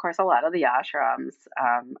 Of course, a lot of the ashrams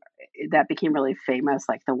that became really famous,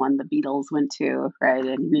 like the one the Beatles went to, right,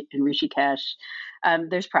 in Rishikesh.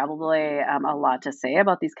 There's probably a lot to say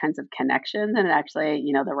about these kinds of connections. And actually,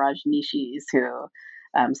 the Rajneeshis who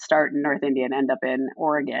start in North India and end up in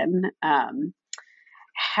Oregon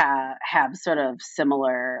have sort of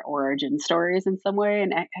similar origin stories in some way.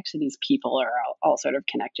 And actually, these people are all sort of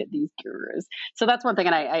connected, these gurus. So that's one thing.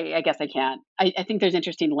 And I guess I can't, I think there's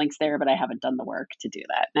interesting links there, but I haven't done the work to do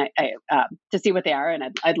that. And to see what they are.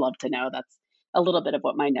 And I'd love to know. That's a little bit of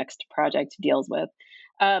what my next project deals with.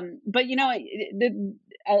 But,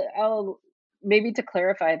 I'll maybe to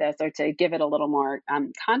clarify this or to give it a little more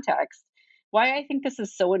context, why I think this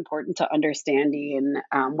is so important to understanding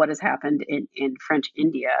what has happened in French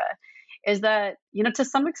India is that, to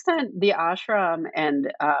some extent, the ashram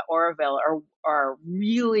and Auroville are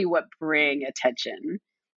really what bring attention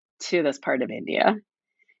to this part of India,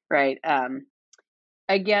 right?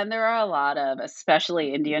 Again, there are a lot of,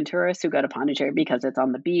 especially Indian tourists who go to Pondicherry because it's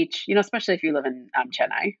on the beach, especially if you live in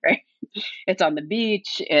Chennai, right? It's on the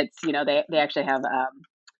beach. It's, they actually have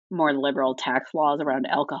more liberal tax laws around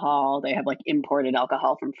alcohol. They have like imported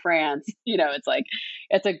alcohol from France. It's like,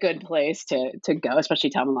 it's a good place to go, especially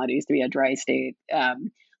Tamil Nadu used to be a dry state.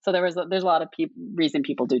 So there's a lot of reason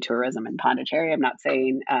people do tourism in Pondicherry. I'm not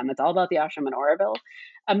saying it's all about the ashram and Auroville,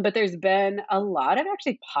 but there's been a lot of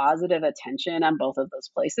actually positive attention on both of those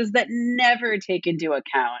places that never take into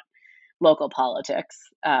account local politics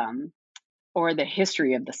or the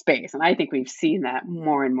history of the space. And I think we've seen that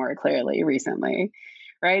more and more clearly recently.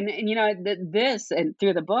 Right. And, this and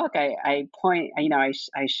through the book, I point, I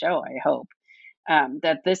show, I hope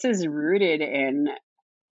that this is rooted in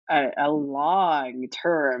a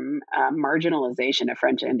long-term marginalization of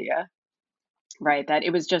French India, right? That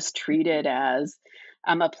it was just treated as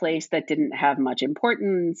a place that didn't have much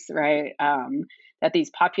importance, right? That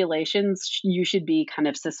these populations you should be kind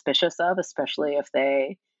of suspicious of, especially if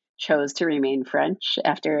they chose to remain French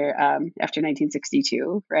after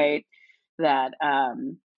 1962, right? That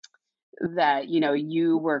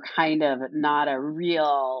you were kind of not a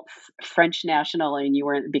real French national, and you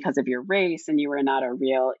weren't because of your race, and you were not a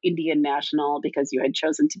real Indian national because you had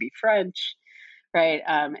chosen to be French, right?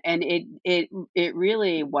 And it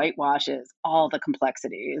really whitewashes all the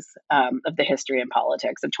complexities of the history and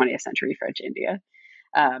politics of 20th century French India.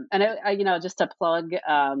 And I just to plug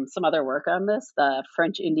some other work on this, the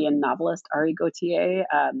French Indian novelist Henri Gautier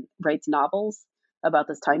writes novels about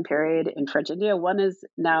this time period in French India. One is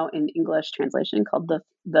now in English translation called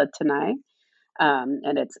the Tanai,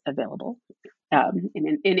 and it's available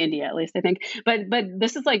in India, at least I think. But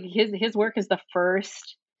this is like his work is the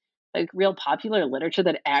first like real popular literature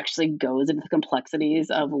that actually goes into the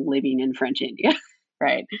complexities of living in French India.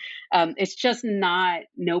 Right. It's just not,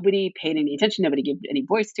 nobody paid any attention. Nobody gave any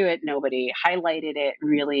voice to it. Nobody highlighted it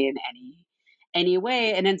really in any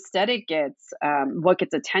way. And instead it gets, what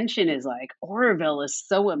gets attention is like, Auroville is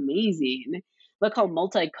so amazing. Look how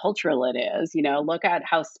multicultural it is, look at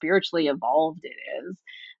how spiritually evolved it is,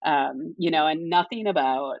 and nothing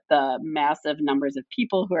about the massive numbers of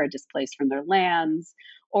people who are displaced from their lands,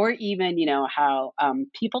 or even, how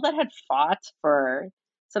people that had fought for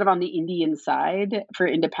sort of on the Indian side for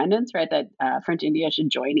independence, right, that French India should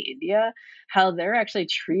join India, how they're actually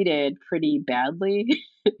treated pretty badly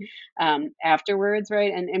afterwards,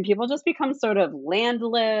 right? And people just become sort of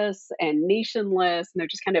landless and nationless, and they're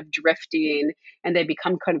just kind of drifting, and they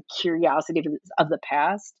become kind of curiosity of the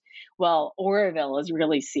past. Well, Auroville is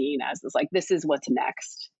really seen as this, like, this is what's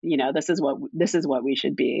next. This is what we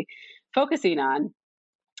should be focusing on.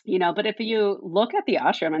 But if you look at the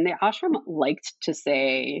ashram, and the ashram liked to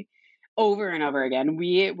say over and over again,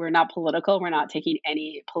 we're not political. We're not taking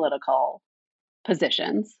any political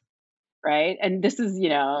positions, right? And this is,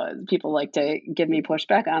 people like to give me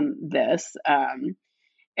pushback on this. And,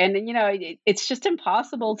 it's just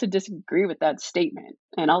impossible to disagree with that statement.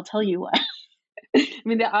 And I'll tell you what. I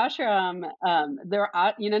mean, the ashram,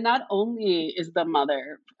 not only is the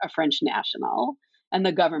mother a French national and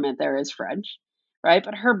the government there is French, right?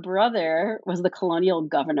 But her brother was the colonial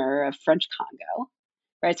governor of French Congo,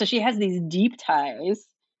 right? So she has these deep ties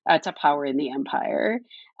to power in the empire.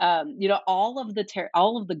 All of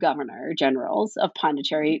the governor generals of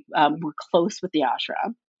Pondicherry were close with the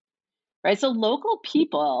ashram. Right. So local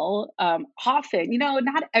people often,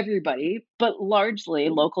 not everybody, but largely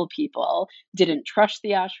local people didn't trust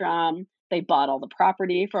the ashram. They bought all the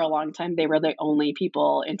property for a long time. They were the only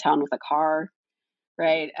people in town with a car.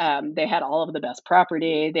 Right. They had all of the best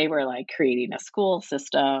property. They were like creating a school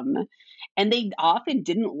system. And they often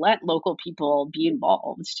didn't let local people be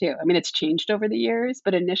involved too. I mean, it's changed over the years,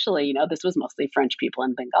 but initially, this was mostly French people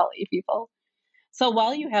and Bengali people. So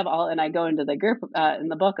while you have all, and I go into the group in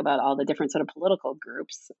the book about all the different sort of political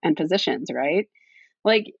groups and positions, right?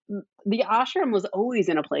 Like the ashram was always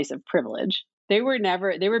in a place of privilege. They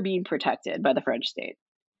were being protected by the French state.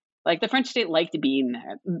 Like the French state liked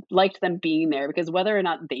them being there because whether or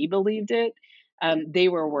not they believed it, they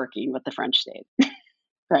were working with the French state,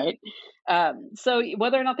 right? So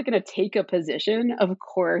whether or not they're going to take a position, of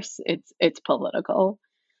course, it's political.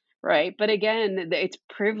 Right. But again, it's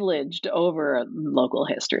privileged over local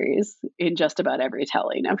histories in just about every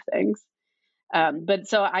telling of things. But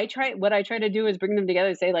so what I try to do is bring them together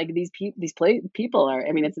and say, like, these people are,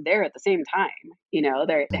 I mean, it's there at the same time,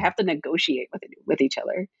 they have to negotiate with each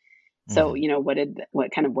other. So, what did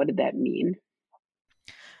that mean?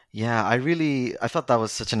 Yeah, I thought that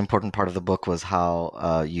was such an important part of the book was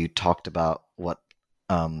how you talked about what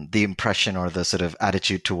the impression or the sort of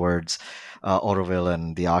attitude towards Auroville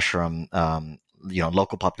and the ashram,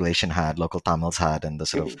 local population had, local Tamils had, and the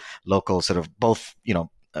sort of local sort of both,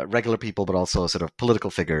 regular people, but also sort of political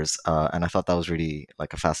figures. And I thought that was really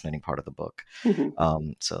like a fascinating part of the book.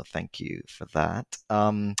 So thank you for that.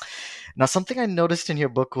 Now, something I noticed in your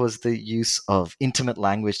book was the use of intimate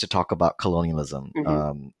language to talk about colonialism.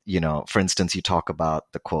 For instance, you talk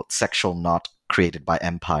about the quote, sexual knot created by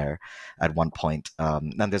empire at one point.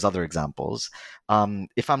 And there's other examples.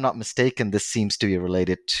 If I'm not mistaken, this seems to be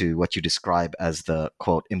related to what you describe as the,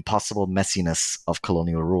 quote, impossible messiness of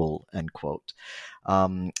colonial rule, end quote.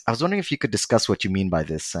 I was wondering if you could discuss what you mean by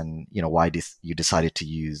this and, why you decided to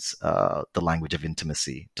use the language of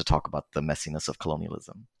intimacy to talk about the messiness of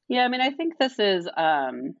colonialism. Yeah, I mean, I think this is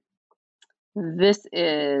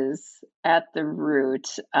at the root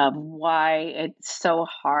of why it's so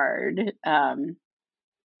hard to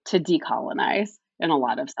decolonize in a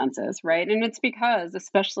lot of senses, right? And it's because,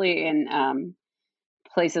 especially in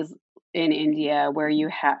places in India where you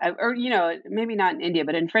have, or maybe not in India,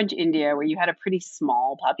 but in French India, where you had a pretty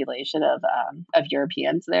small population of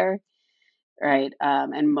Europeans there, right?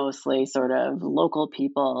 And mostly sort of local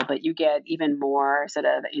people, but you get even more sort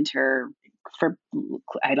of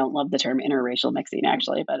I don't love the term interracial mixing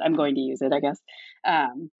actually, but I'm going to use it, I guess.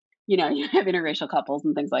 You have interracial couples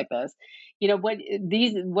and things like this. What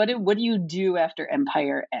do you do after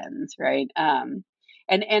empire ends, right? And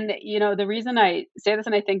the reason I say this,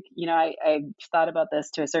 and I think I thought about this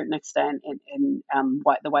to a certain extent in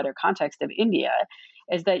the wider context of India,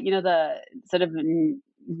 is that the sort of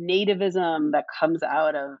nativism that comes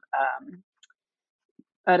out of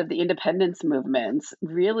the independence movements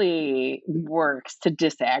really works to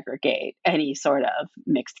disaggregate any sort of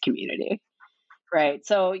mixed community. Right.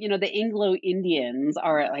 So, the Anglo-Indians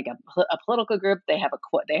are like a political group. They have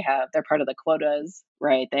they're part of the quotas,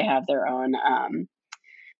 right? They have their own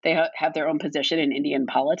have their own position in Indian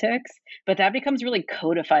politics, but that becomes really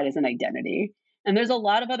codified as an identity. And there's a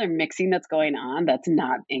lot of other mixing that's going on that's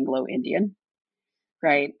not Anglo-Indian.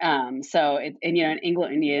 Right. So,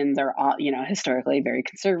 Anglo-Indians are all, historically very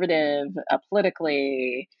conservative,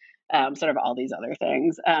 politically, sort of all these other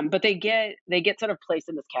things. But they get sort of placed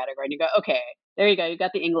in this category, and you go, okay, there you go. You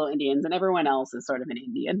got the Anglo-Indians, and everyone else is sort of an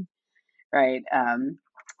Indian, right?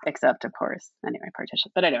 Except, of course, anyway, partition.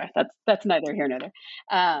 But anyway, that's neither here nor there.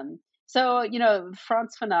 So,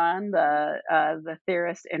 Frantz Fanon, the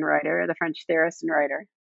theorist and writer, the French theorist and writer,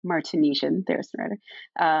 Martinician theorist and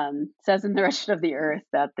writer, says in The Wretched of the Earth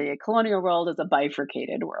that the colonial world is a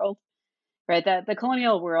bifurcated world, right? That the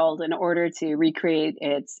colonial world, in order to recreate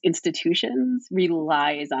its institutions,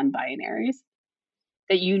 relies on binaries,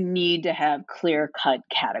 that you need to have clear-cut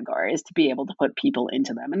categories to be able to put people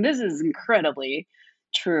into them. And this is incredibly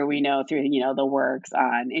true, we know, through the works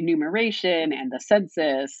on enumeration and the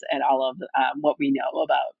census and all of what we know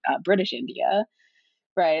about British India,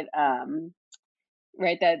 right?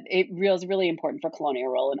 Right, that it is really important for colonial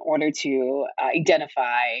rule in order to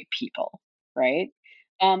identify people, right?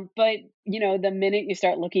 But the minute you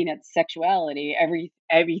start looking at sexuality,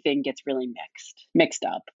 everything gets really mixed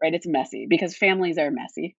up, right? It's messy because families are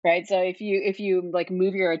messy, right? So if you like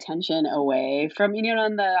move your attention away from,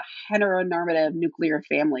 and the heteronormative nuclear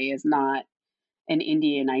family is not an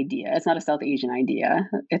Indian idea. It's not a South Asian idea.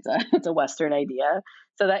 It's a Western idea.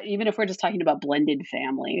 So that even if we're just talking about blended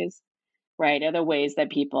families, right, other ways that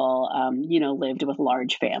people, lived with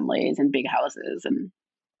large families and big houses and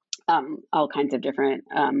all kinds of different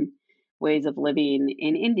ways of living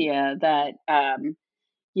in India that,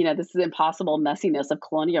 this is impossible messiness of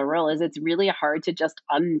colonial rule is it's really hard to just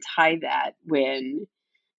untie that when,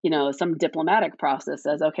 some diplomatic process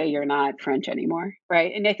says, okay, you're not French anymore,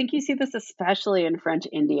 right? And I think you see this especially in French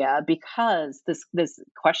India because this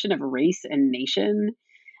question of race and nation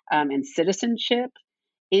and citizenship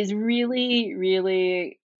is really,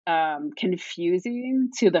 really confusing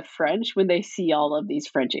to the French when they see all of these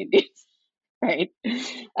French Indians. Right.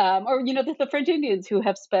 Or, the French Indians who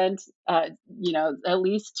have spent, at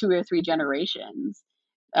least 2 or 3 generations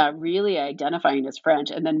really identifying as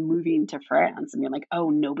French and then moving to France and being like,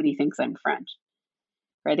 oh, nobody thinks I'm French.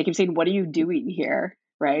 Right. They keep saying, what are you doing here?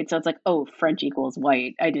 Right. So it's like, oh, French equals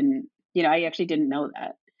white. I actually didn't know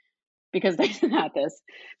that because there's not this.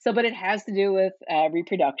 So, but it has to do with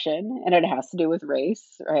reproduction and it has to do with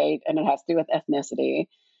race. Right. And it has to do with ethnicity.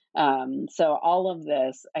 So all of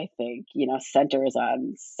this, I think, centers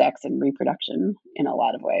on sex and reproduction in a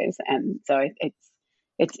lot of ways, and so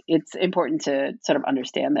it's important to sort of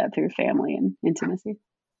understand that through family and intimacy.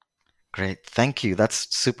 Great, thank you.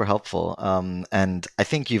 That's super helpful. And I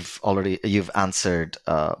think you've answered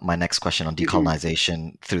my next question on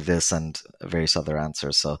decolonization through this and various other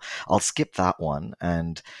answers. So I'll skip that one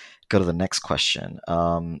and go to the next question.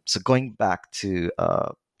 So going back to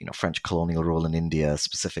French colonial rule in India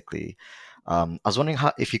specifically. I was wondering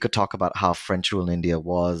if you could talk about how French rule in India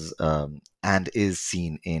was and is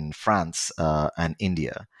seen in France and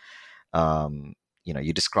India.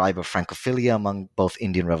 You describe a Francophilia among both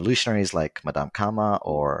Indian revolutionaries like Madame Kama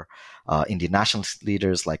or Indian nationalist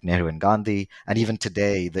leaders like Nehru and Gandhi, and even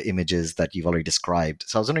today the images that you've already described.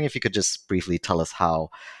 So I was wondering if you could just briefly tell us how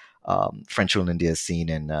French rule in India is seen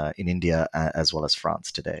in India as well as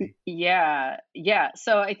France today. Yeah.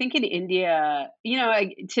 So I think in India,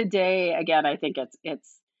 today again, I think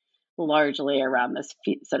it's largely around this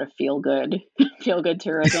sort of feel good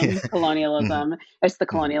tourism, colonialism. It's the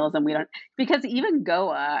colonialism we don't, because even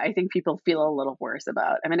Goa, I think people feel a little worse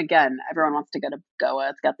about. I mean, again, everyone wants to go to Goa.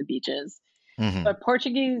 It's got the beaches. But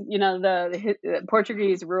Portuguese, the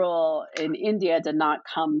Portuguese rule in India did not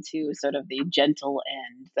come to sort of the gentle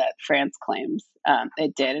end that France claims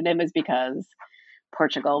it did. And it was because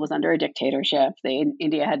Portugal was under a dictatorship.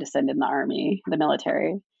 India had to send in the army, the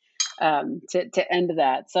military, to end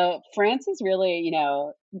that. So France is really,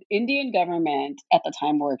 Indian government at the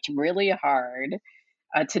time worked really hard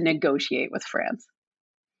to negotiate with France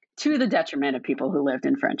to the detriment of people who lived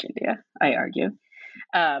in French India, I argue.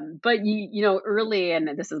 But early,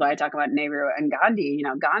 and this is why I talk about Nehru and Gandhi.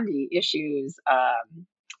 Gandhi issues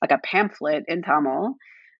like a pamphlet in Tamil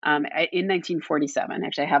in 1947.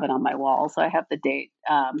 Actually, I have it on my wall, so I have the date.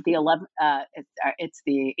 The 11th. It's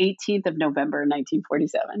the 18th of November,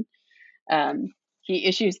 1947. He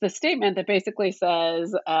issues the statement that basically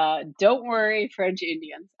says, "Don't worry, French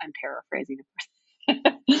Indians." I'm paraphrasing, of course.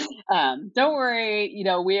 Don't worry.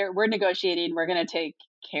 We're negotiating. We're going to take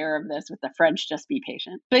care of this with the French. Just be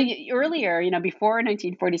patient. But earlier, before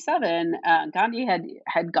 1947, Gandhi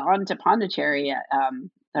had gone to Pondicherry,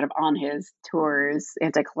 sort of on his tours,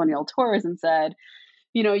 anti-colonial tours, and said,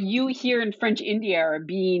 you here in French India are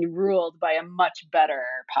being ruled by a much better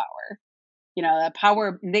power. That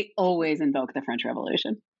power, they always invoke the French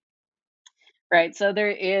Revolution. Right. So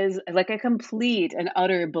there is like a complete and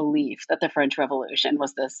utter belief that the French Revolution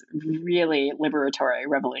was this really liberatory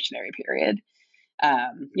revolutionary period.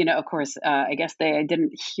 Of course, I guess they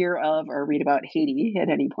didn't hear of or read about Haiti at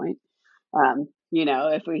any point.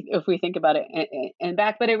 If we think about it and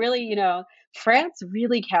back, but it really, France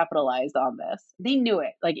really capitalized on this. They knew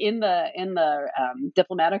it. Like in the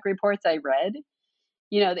diplomatic reports I read,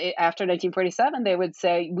 after 1947, they would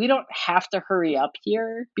say, we don't have to hurry up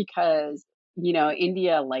here because,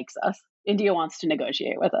 India likes us. India wants to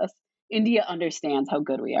negotiate with us. India understands how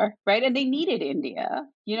good we are, right? And they needed India.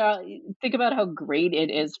 Think about how great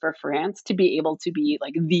it is for France to be able to be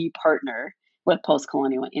like the partner with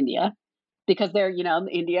post-colonial India, because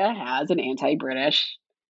India has an anti-British,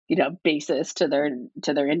 basis to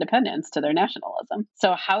their independence, to their nationalism.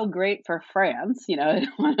 So how great for France,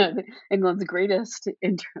 one of England's greatest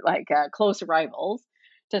close rivals,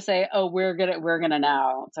 to say, oh, we're gonna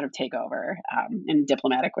now sort of take over in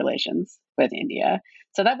diplomatic relations with India.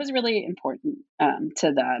 So that was really important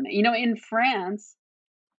to them. In France,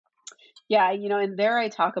 and there I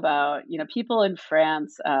talk about, people in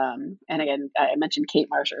France, and again, I mentioned Kate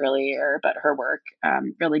Marsh earlier, but her work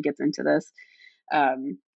really gets into this.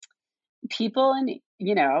 People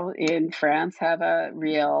in France have a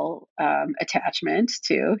real attachment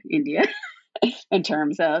to India in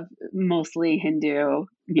terms of mostly Hindu,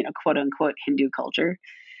 quote unquote Hindu culture,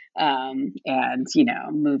 and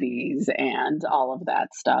movies and all of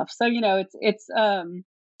that stuff. So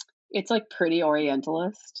it's like pretty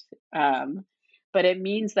Orientalist. But it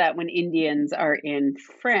means that when Indians are in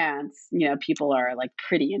France, people are like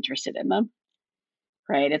pretty interested in them.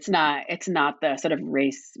 Right. It's not the sort of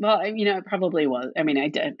race. Well, it probably was. I mean,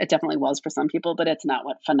 it definitely was for some people, but it's not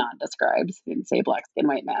what Fanon describes in, say, Black Skin,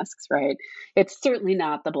 White Masks. Right. It's certainly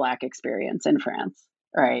not the Black experience in France.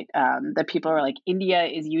 Right. That people are like, India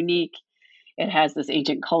is unique. It has this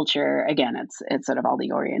ancient culture. Again, it's sort of all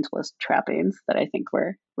the Orientalist trappings that I think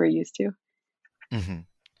we're used to. Mm-hmm.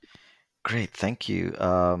 Great. Thank you.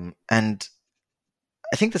 And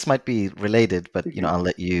I think this might be related, but, I'll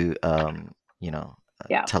let you,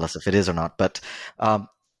 tell us if it is or not. But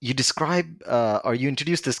you describe or you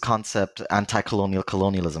introduced this concept, anti-colonial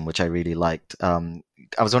colonialism, which I really liked. I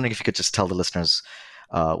was wondering if you could just tell the listeners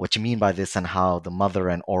what you mean by this and how the mother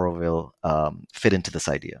and Oroville fit into this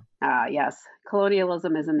idea. Yes.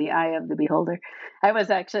 Colonialism is in the eye of the beholder. I was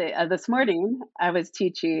actually, this morning, I was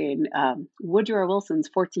teaching Woodrow Wilson's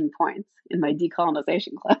 14 Points in my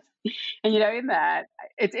decolonization class. And, in that,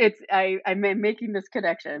 I'm making this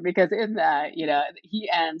connection because in that, he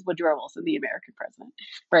ends, Woodrow Wilson, the American president,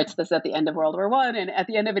 writes this at the end of World War I. And at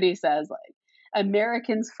the end of it, he says, like,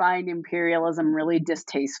 Americans find imperialism really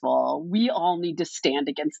distasteful. We all need to stand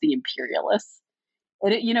against the imperialists.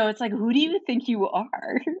 And it's like, who do you think you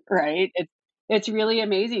are? Right? It's really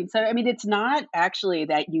amazing. So, I mean, it's not actually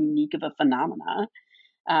that unique of a phenomena.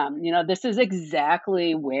 This is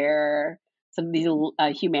exactly where some of these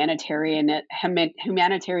humanitarian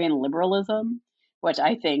liberalism, which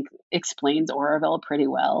I think explains Oroville pretty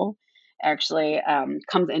well, actually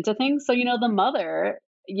comes into things. So, the mother,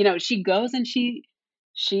 she goes and she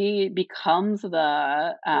becomes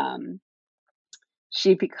the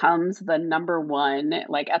number one,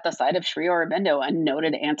 like at the side of Sri Aurobindo, a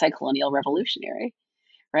noted anti-colonial revolutionary.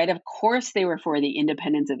 Right? Of course, they were for the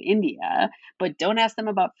independence of India, but don't ask them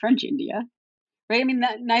about French India. Right? I mean,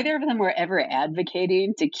 neither of them were ever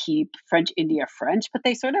advocating to keep French India French, but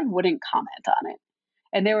they sort of wouldn't comment on it.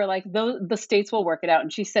 And they were like, the states will work it out.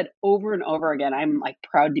 And she said over and over again, I'm like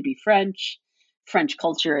proud to be French. French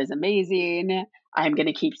culture is amazing. I'm going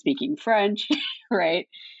to keep speaking French. Right?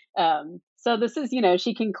 So this is,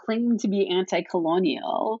 she can claim to be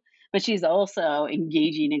anti-colonial, but she's also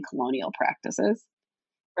engaging in colonial practices.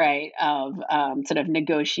 Right, of sort of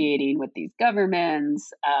negotiating with these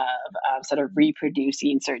governments, of sort of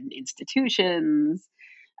reproducing certain institutions.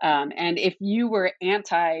 And if you were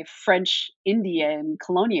anti-French Indian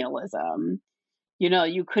colonialism,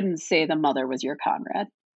 you couldn't say the mother was your comrade.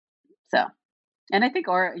 So, and I think,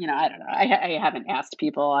 I don't know, I haven't asked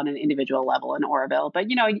people on an individual level in Oroville, but,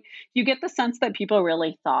 you get the sense that people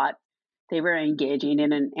really thought they were engaging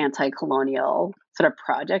in an anti-colonial sort of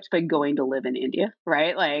project by going to live in India,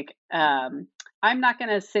 right? Like, I'm not going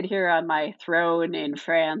to sit here on my throne in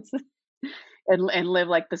France and live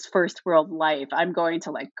like this first world life. I'm going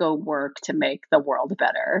to like go work to make the world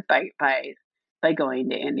better by going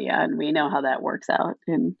to India. And we know how that works out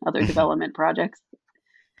in other development projects,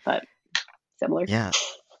 but similar.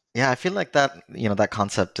 Yeah, I feel like that, that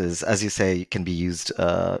concept is, as you say, can be used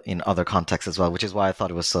in other contexts as well, which is why I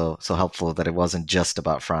thought it was so helpful that it wasn't just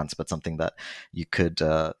about France, but something that you could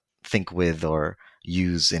think with or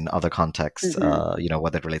use in other contexts,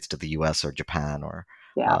 whether it relates to the US or Japan or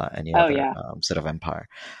any other sort of empire.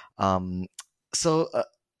 So,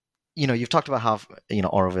 you've talked about how,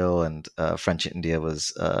 Oroville and French India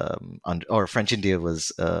was, French India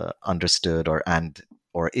was understood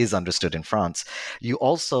or is understood in France. You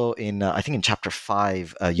also, I think in chapter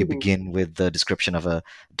 5, you begin with the description of a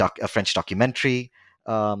French documentary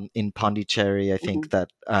in Pondicherry, I think,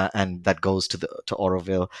 and that goes to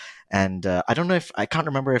Oroville. And I don't know I can't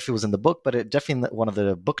remember if it was in the book, but it definitely one of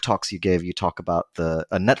the book talks you gave, you talk about a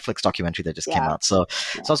Netflix documentary that just came out. So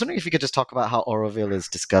I was wondering if you could just talk about how Oroville is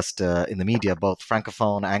discussed in the media, both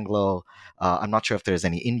Francophone, Anglo. I'm not sure if there's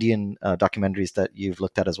any Indian documentaries that you've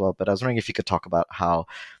looked at as well, but I was wondering if you could talk about how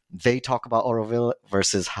they talk about Oroville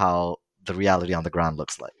versus how the reality on the ground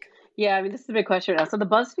looks like. Yeah, I mean, this is a big question now. So the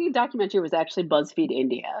BuzzFeed documentary was actually BuzzFeed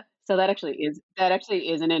India. So that actually is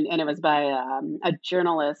and it was by a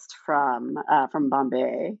journalist from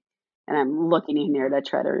Bombay, and I'm looking in here to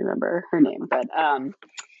try to remember her name, but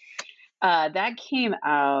that came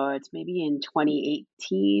out maybe in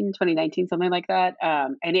 2018, 2019, something like that.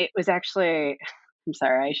 And it was actually, I'm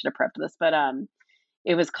sorry, I should have prepped this, but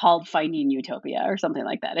It was called Finding Utopia or something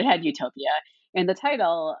like that. It had Utopia in the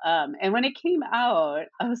title. And when it came out,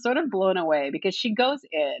 I was sort of blown away because she goes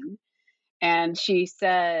in and she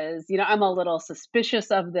says, I'm a little suspicious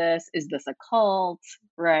of this. Is this a cult?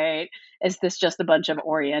 Right? Is this just a bunch of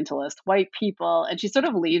Orientalist white people? And she sort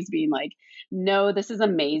of leaves being like, no, this is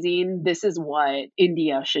amazing. This is what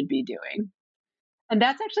India should be doing. And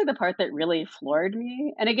that's actually the part that really floored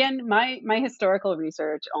me. And again, my historical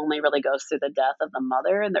research only really goes through the death of the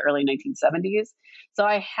mother in the early 1970s. So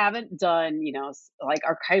I haven't done, like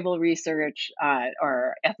archival research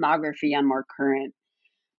or ethnography on more current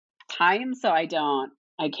time. So I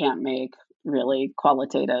can't make really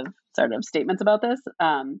qualitative sort of statements about this.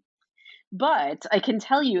 But I can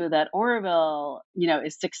tell you that Oroville,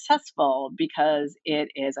 is successful because it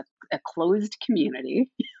is a closed community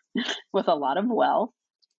with a lot of wealth.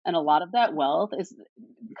 And a lot of that wealth is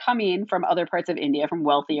coming from other parts of India, from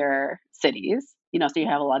wealthier cities. So you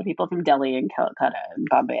have a lot of people from Delhi and Calcutta and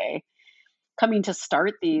Bombay coming to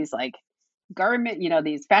start these like garment,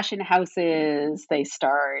 these fashion houses. They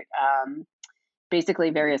start basically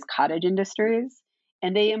various cottage industries,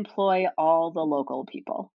 and they employ all the local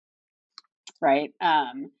people. Right.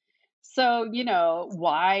 So,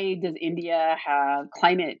 why does India have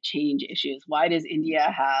climate change issues? Why does India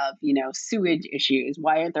have, sewage issues?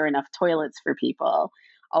 Why aren't there enough toilets for people?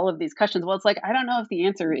 All of these questions. Well, it's like, I don't know if the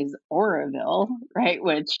answer is Oroville, right?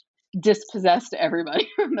 Which dispossessed everybody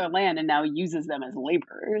from their land and now uses them as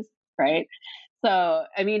laborers, right? So,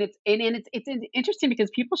 I mean, it's interesting because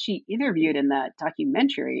people she interviewed in that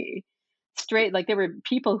documentary, like there were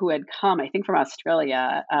people who had come, I think, from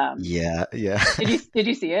Australia. Yeah. Did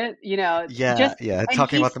you see it? Yeah.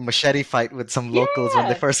 Talking about the machete fight with some locals when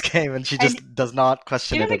they first came, and she just does not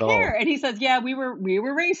question it at all. And he says, "Yeah, we were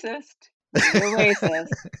racist. We were racist."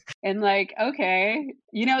 And like, okay,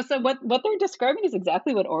 so what they're describing is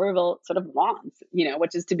exactly what Oroville sort of wants,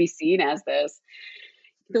 which is to be seen as this.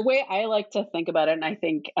 The way I like to think about it, and I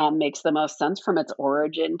think makes the most sense from its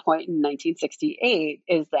origin point in 1968,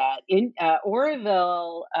 is that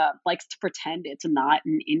Oroville likes to pretend it's not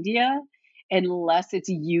in India unless it's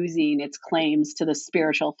using its claims to the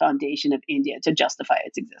spiritual foundation of India to justify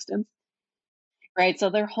its existence. Right? So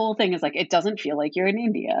their whole thing is like, it doesn't feel like you're in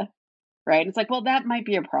India. Right? It's like, well, that might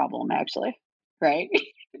be a problem, actually. Right?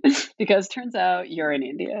 Because turns out you're in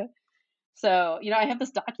India. So, I have this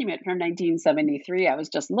document from 1973 I was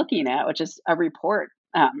just looking at, which is a report,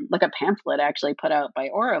 like a pamphlet actually put out by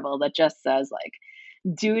Oroville that just says, like,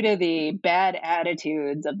 due to the bad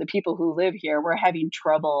attitudes of the people who live here, we're having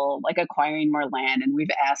trouble, like, acquiring more land, and we've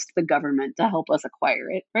asked the government to help us acquire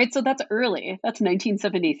it, right? So that's early. That's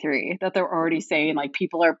 1973, that they're already saying, like,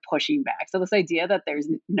 people are pushing back. So this idea that there's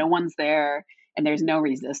no one's there and there's no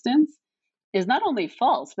resistance is not only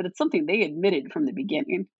false, but it's something they admitted from the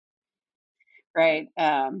beginning. Right.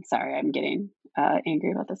 Sorry, I'm getting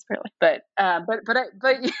angry about this really, but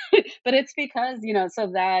it's because,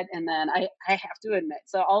 so that, and then I have to admit,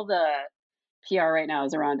 so all the PR right now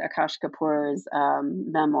is around Akash Kapoor's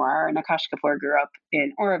memoir, and Akash Kapoor grew up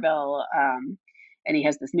in Oroville, and he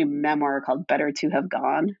has this new memoir called Better to Have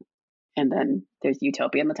Gone, and then there's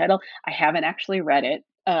Utopia in the title. I haven't actually read it.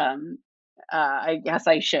 I guess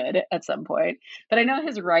I should at some point, but I know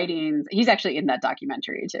his writings. He's actually in that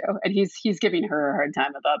documentary too, and he's giving her a hard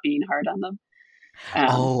time about being hard on them.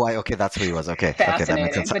 Okay, that's who he was. Okay, fascinating. Okay, that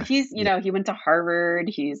makes sense. But he's, he went to Harvard.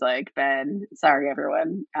 He's like been, sorry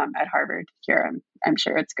everyone, at Harvard here. I'm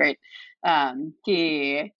sure it's great.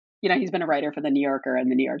 He, he's been a writer for the New Yorker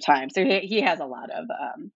and the New York Times, so he has a lot of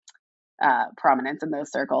prominence in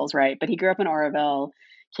those circles, right? But he grew up in Oroville.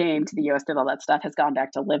 Came to the U.S., did all that stuff, has gone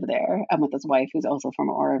back to live there with his wife, who's also from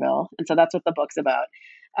Oroville. And so that's what the book's about.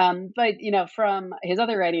 But, from his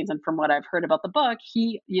other writings and from what I've heard about the book,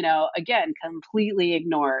 he, again, completely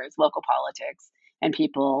ignores local politics and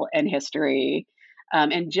people and history,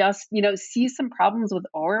 and just, sees some problems with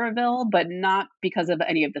Oroville, but not because of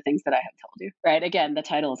any of the things that I have told you, right? Again, the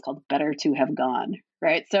title is called Better to Have Gone,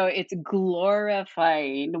 right? So it's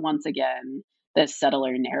glorifying, once again, this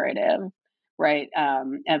settler narrative. Right,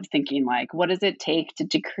 of thinking like, what does it take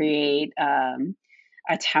to create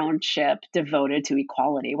a township devoted to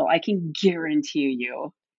equality? Well, I can guarantee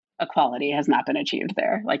you equality has not been achieved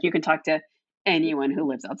there. Like, you can talk to anyone who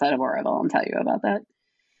lives outside of Oroville and tell you about that.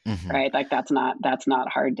 Mm-hmm. Right, like that's not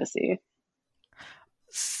hard to see.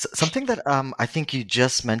 Something that I think you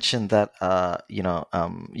just mentioned that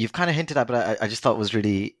you've kind of hinted at, but I just thought was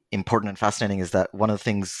really important and fascinating is that one of the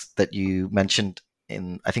things that you mentioned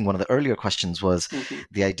in I think one of the earlier questions was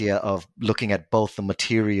the idea of looking at both the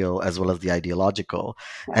material as well as the ideological.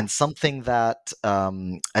 Yeah. And something that,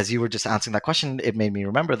 as you were just answering that question, it made me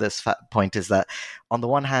remember this point is that on the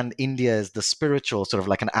one hand, India is the spiritual, sort of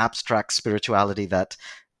like an abstract spirituality that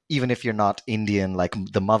even if you're not Indian, like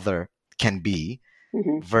the mother can be,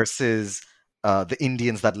 versus the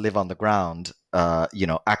Indians that live on the ground,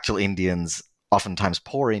 actual Indians, oftentimes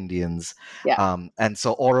poor Indians. Yeah. And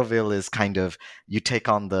so Auroville is kind of, you take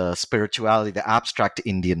on the spirituality, the abstract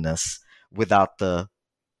Indianness without the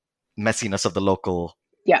messiness of the local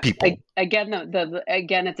people. Again,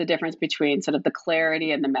 again, it's a difference between sort of the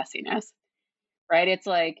clarity and the messiness, right? It's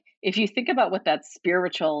like, if you think about what that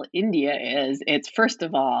spiritual India is, it's first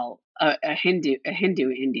of all, a Hindu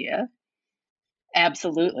India.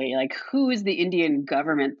 Absolutely. Like, who is the Indian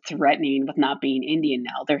government threatening with not being Indian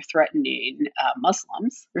now? They're threatening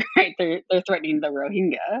Muslims, right? They're threatening the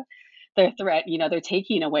Rohingya. They're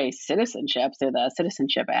taking away citizenship through the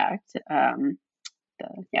Citizenship Act. Of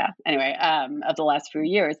the last few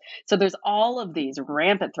years. So there's all of these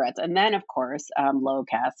rampant threats. And then, of course, low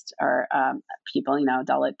caste or people,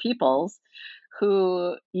 Dalit peoples,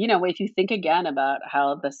 who, if you think again about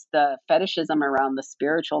how the fetishism around the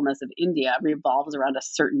spiritualness of India revolves around a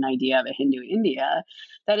certain idea of a Hindu India,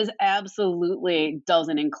 that is absolutely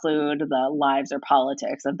doesn't include the lives or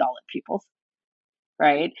politics of Dalit peoples,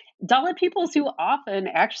 right? Dalit peoples who often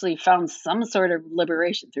actually found some sort of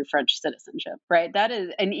liberation through French citizenship, right? That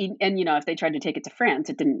is, and if they tried to take it to France,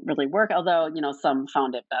 it didn't really work, although, some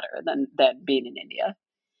found it better than being in India.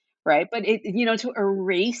 Right. But to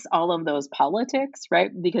erase all of those politics,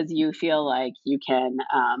 right, because you feel like you can,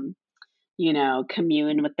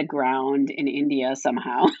 commune with the ground in India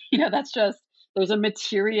somehow, that's just, there's a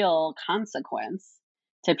material consequence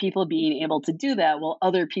to people being able to do that while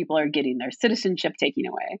other people are getting their citizenship taken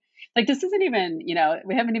away. Like, this isn't even,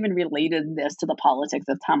 we haven't even related this to the politics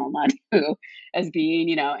of Tamil Nadu as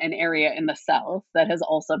being, an area in the South that has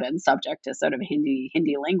also been subject to sort of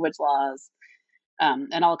Hindi language laws.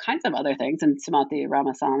 And all kinds of other things. And Sumathi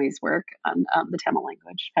Ramaswamy's work on the Tamil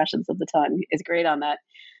language, Passions of the Tongue, is great on that.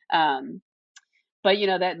 But,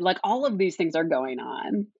 that like all of these things are going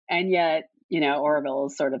on. And yet,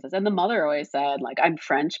 Auroville is sort of this. And the mother always said, like, I'm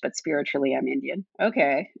French, but spiritually I'm Indian.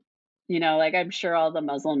 Okay. Like, I'm sure all the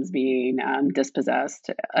Muslims being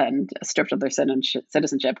dispossessed and stripped of their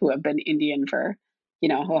citizenship who have been Indian for,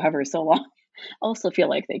 however so long, also feel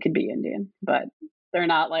like they could be Indian. But they're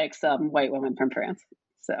not like some white woman from France.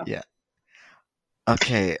 So yeah.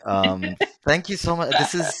 Okay. Thank you so much.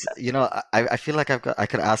 This is, I feel like I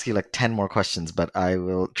could ask you like 10 more questions, but I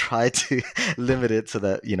will try to limit it so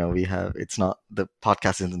that, it's not, the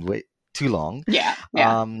podcast isn't way too long. Yeah.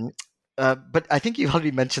 But I think you've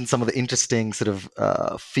already mentioned some of the interesting sort of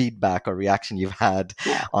feedback or reaction you've had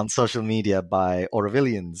on social media by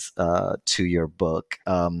Aurovillians to your book.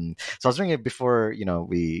 So I was wondering if before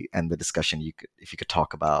we end the discussion, if you could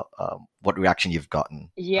talk about what reaction you've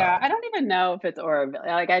gotten. Yeah, I don't even know if it's Auroville.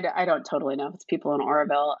 Like, I don't totally know if it's people in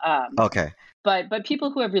Auroville. Okay. But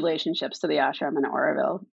people who have relationships to the ashram in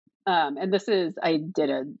Auroville. And I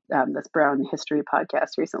did this Brown History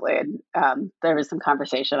podcast recently, and there was some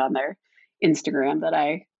conversation on their Instagram that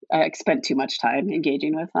I spent too much time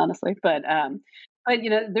engaging with, honestly. But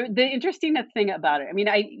the interesting thing about it, I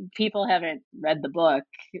mean, people haven't read the book.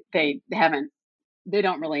 They don't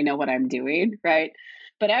really know what I'm doing, right?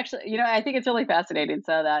 But actually, I think it's really fascinating.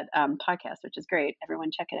 So that podcast, which is great,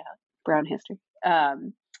 everyone check it out, Brown History.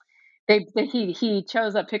 He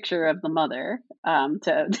chose a picture of the mother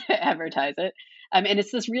to advertise it. And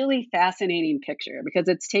it's this really fascinating picture because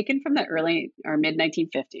it's taken from the early or mid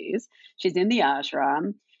 1950s. She's in the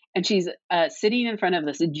ashram and she's sitting in front of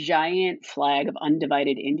this giant flag of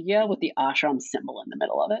undivided India with the ashram symbol in the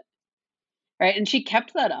middle of it. Right. And she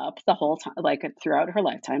kept that up the whole time, like throughout her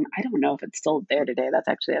lifetime. I don't know if it's still there today. That's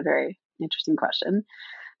actually a very interesting question.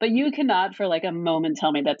 But you cannot for like a moment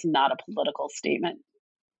tell me that's not a political statement.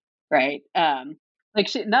 Right. Like,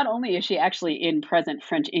 not only is she actually in present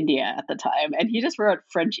French India at the time, and he just wrote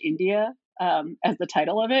French India as the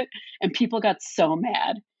title of it, and people got so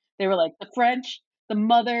mad. They were like, the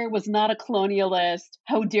mother was not a colonialist.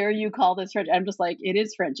 How dare you call this French? I'm just like, it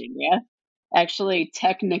is French India, actually,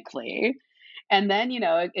 technically. And then,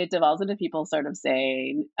 it devolves into people sort of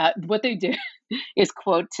saying, what they do is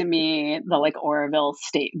quote to me the like Auroville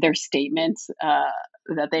their statements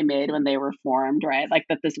that they made when they were formed, right? Like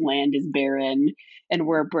that this land is barren and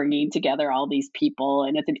we're bringing together all these people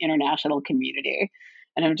and it's an international community.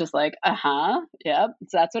 And I'm just like, yeah, so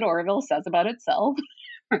that's what Auroville says about itself,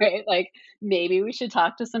 right? Like maybe we should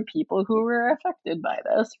talk to some people who were affected by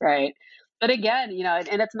this, right? But again,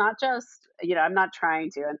 and it's not just, I'm not trying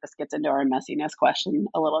to, and this gets into our messiness question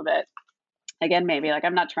a little bit. Again, maybe like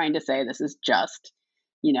I'm not trying to say this is just,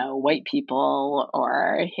 white people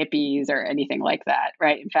or hippies or anything like that,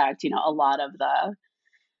 right? In fact, a lot of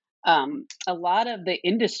the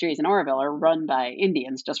industries in Oroville are run by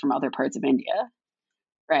Indians just from other parts of India,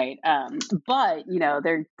 right? But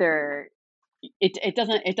it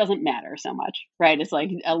doesn't matter so much, right? It's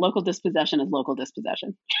like a local dispossession is local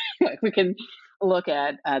dispossession. Like we can look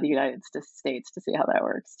at the United States to see how that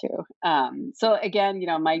works too. So again,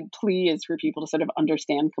 my plea is for people to sort of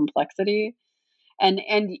understand complexity, and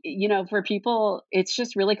for people, it's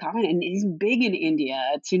just really common and it's big in India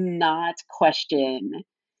to not question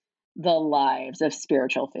the lives of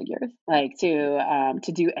spiritual figures, like to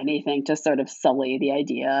do anything to sort of sully the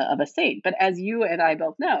idea of a saint. But as you and I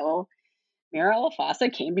both know, Mira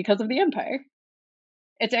Alfasa came because of the empire.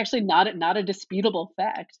 It's actually not a disputable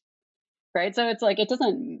fact, right? So it's like it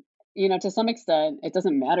doesn't, to some extent, it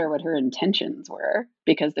doesn't matter what her intentions were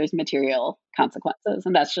because there's material consequences,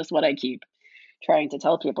 and that's just what I keep trying to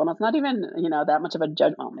tell people. And it's not even that much of a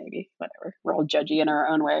judgment. Well, maybe whatever. We're all judgy in our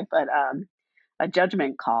own way, but a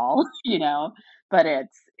judgment call, But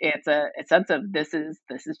it's a sense of this is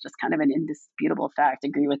just kind of an indisputable fact.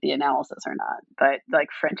 Agree with the analysis or not, but like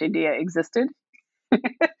French India existed,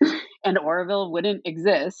 and Oroville wouldn't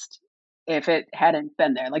exist if it hadn't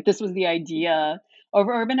been there. Like this was the idea.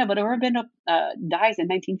 Aurobindo dies in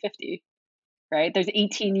 1950, right? There's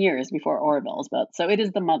 18 years before Oroville's built, so it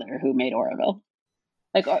is the mother who made Oroville.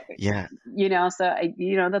 Like, yeah, so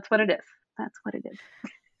that's what it is. That's what it is.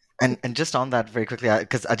 And just on that very quickly,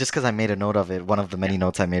 because I made a note of it, one of the many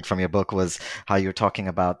notes I made from your book was how you're talking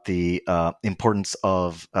about the importance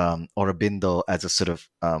of Aurobindo as a sort of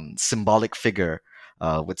symbolic figure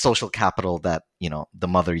with social capital that the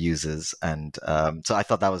mother uses, and so I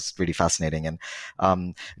thought that was really fascinating. And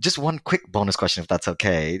just one quick bonus question, if that's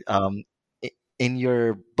okay. In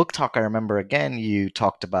your book talk, I remember again you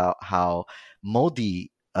talked about how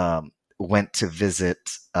Modi went to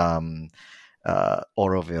visit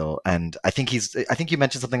Oroville, and I think you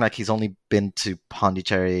mentioned something like he's only been to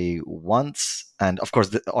Pondicherry once, and of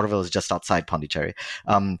course Oroville is just outside Pondicherry.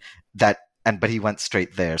 But he went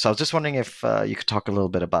straight there. So I was just wondering if you could talk a little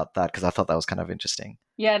bit about that, because I thought that was kind of interesting.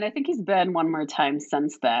 Yeah, and I think he's been one more time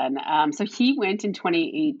since then. So he went in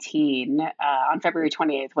 2018 on February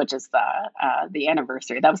 28th, which is the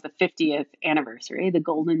anniversary. That was the 50th anniversary, the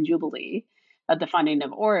Golden Jubilee of the funding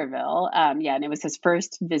of Oroville. And it was his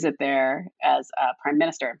first visit there as prime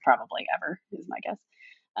minister, probably ever, is my guess.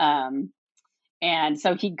 And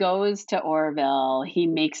so he goes to Oroville, he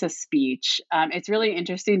makes a speech. It's really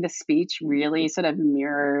interesting. The speech really sort of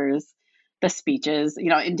mirrors the speeches.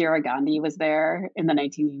 Indira Gandhi was there in the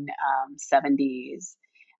 1970s.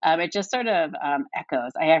 It just sort of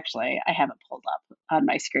echoes. I have it pulled up on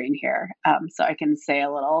my screen here, so I can say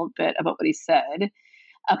a little bit about what he said.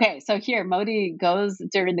 Okay, so here Modi goes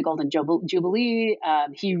during the Golden Jubilee.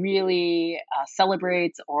 He really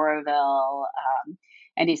celebrates Oroville.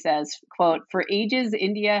 And he says, quote, "For ages,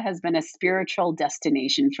 India has been a spiritual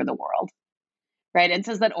destination for the world," right? And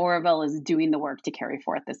says that Oroville is doing the work to carry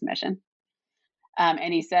forth this mission. And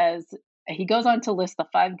he goes on to list the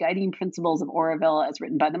 5 guiding principles of Oroville as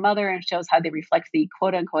written by the mother, and shows how they reflect the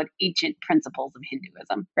quote unquote ancient principles of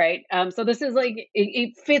Hinduism, right? So this is like,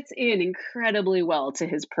 it fits in incredibly well to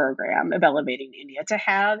his program of elevating India. To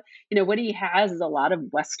have, what he has is a lot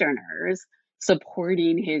of Westerners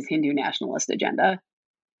supporting his Hindu nationalist agenda,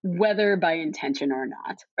 whether by intention or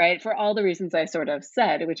not, right? For all the reasons I sort of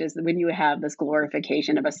said, which is when you have this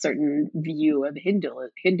glorification of a certain view of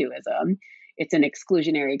Hinduism, it's an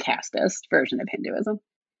exclusionary casteist version of Hinduism,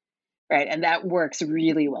 right? And that works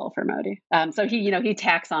really well for Modi. So he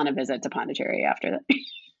tacks on a visit to Pondicherry after that.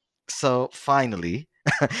 So finally,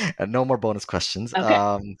 no more bonus questions.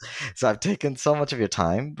 Okay. So I've taken so much of your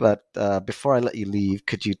time, but before I let you leave,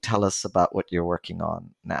 could you tell us about what you're working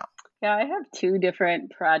on now? Yeah, I have 2 different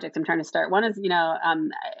projects I'm trying to start. One is,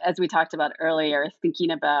 as we talked about earlier, thinking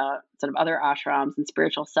about sort of other ashrams and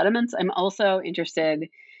spiritual settlements. I'm also interested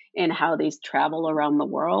in how these travel around the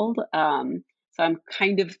world. So I'm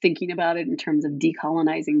kind of thinking about it in terms of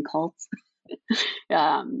decolonizing cults.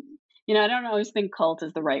 I don't always think cult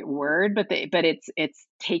is the right word, but it's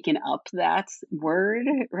taken up that word,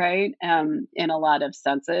 right? In a lot of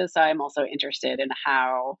senses. So I'm also interested in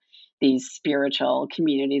how these spiritual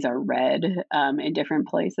communities are read in different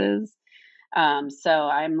places. So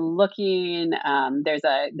I'm looking. There's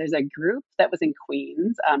a group that was in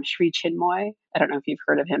Queens, Sri Chinmoy. I don't know if you've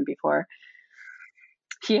heard of him before.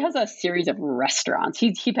 He has a series of restaurants.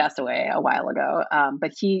 He passed away a while ago,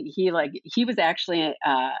 but he was actually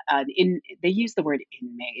they use the word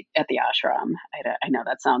inmate at the ashram. I know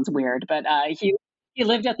that sounds weird, but he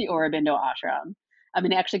lived at the Aurobindo ashram. I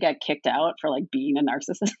mean, he actually got kicked out for like being a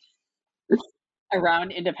narcissist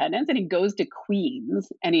around independence, and he goes to Queens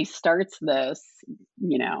and he starts this,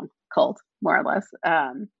 cult, more or less.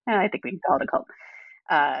 And I think we can call it a cult.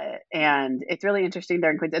 And it's really interesting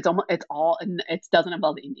there in Queens. It doesn't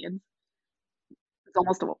involve Indians. It's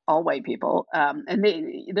almost all white people. And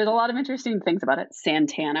there's a lot of interesting things about it.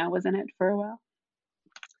 Santana was in it for a while.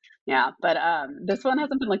 Yeah, but this one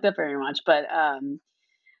hasn't been looked up very much.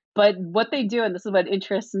 But what they do, and this is what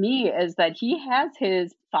interests me, is that he has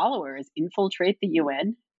his followers infiltrate the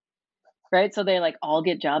UN. Right. So they like all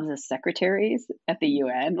get jobs as secretaries at the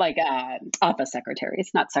UN, like office secretaries,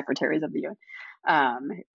 not secretaries of the UN.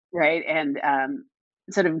 Right. And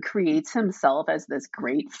sort of creates himself as this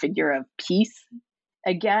great figure of peace.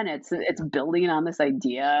 Again, it's building on this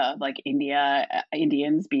idea of like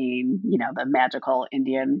Indians being, the magical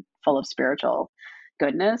Indian full of spiritual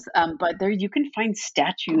goodness. But there you can find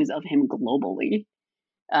statues of him globally.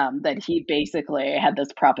 That he basically had this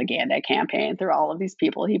propaganda campaign through all of these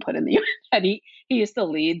people he put in the UN. And he used to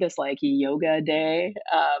lead this like yoga day,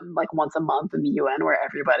 like once a month in the UN where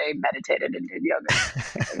everybody meditated and did yoga.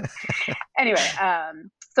 Anyway,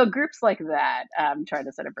 so groups like that try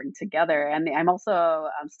to sort of bring together. And I'm also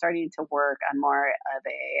starting to work on more of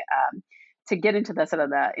to get into the sort of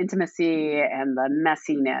the intimacy and the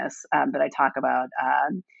messiness that I talk about.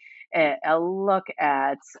 A look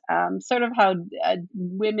at sort of how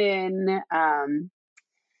women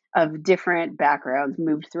of different backgrounds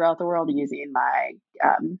moved throughout the world using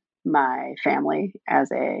my family as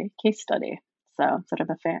a case study. So sort of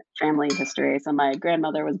a family history. So my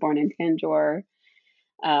grandmother was born in Tanjore,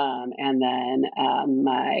 and then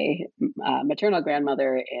my maternal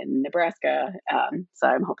grandmother in Nebraska. So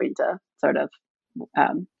I'm hoping to sort of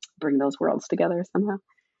bring those worlds together somehow.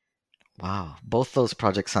 Wow, both those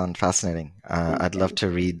projects sound fascinating. I'd love to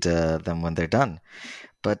read them when they're done.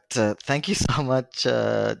 But thank you so much,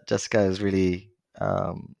 Jessica.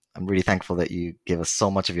 I'm really thankful that you gave us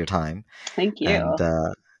so much of your time. Thank you.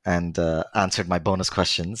 And answered my bonus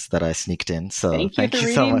questions that I sneaked in. So thank you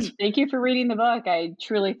so much. Thank you for reading the book. I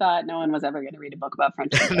truly thought no one was ever going to read a book about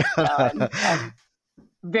friendship. So I'm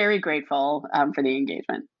very grateful for the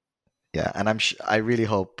engagement. Yeah, and I really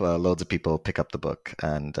hope loads of people pick up the book,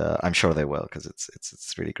 and I'm sure they will because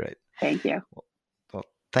it's really great. Thank you. Well,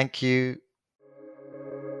 thank you.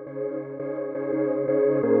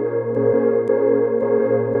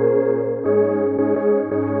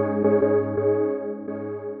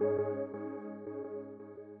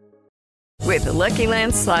 With the Lucky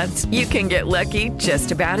Land Slots, you can get lucky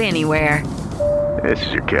just about anywhere. This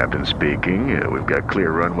is your captain speaking. We've got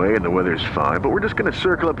clear runway and the weather's fine, but we're just going to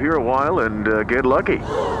circle up here a while and get lucky.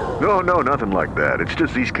 No, nothing like that. It's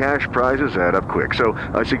just these cash prizes add up quick. So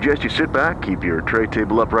I suggest you sit back, keep your tray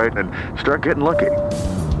table upright, and start getting lucky.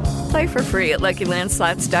 Play for free at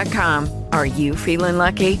LuckyLandSlots.com. Are you feeling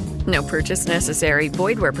lucky? No purchase necessary.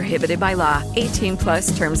 Void where prohibited by law.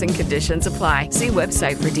 18+ terms and conditions apply. See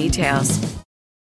website for details.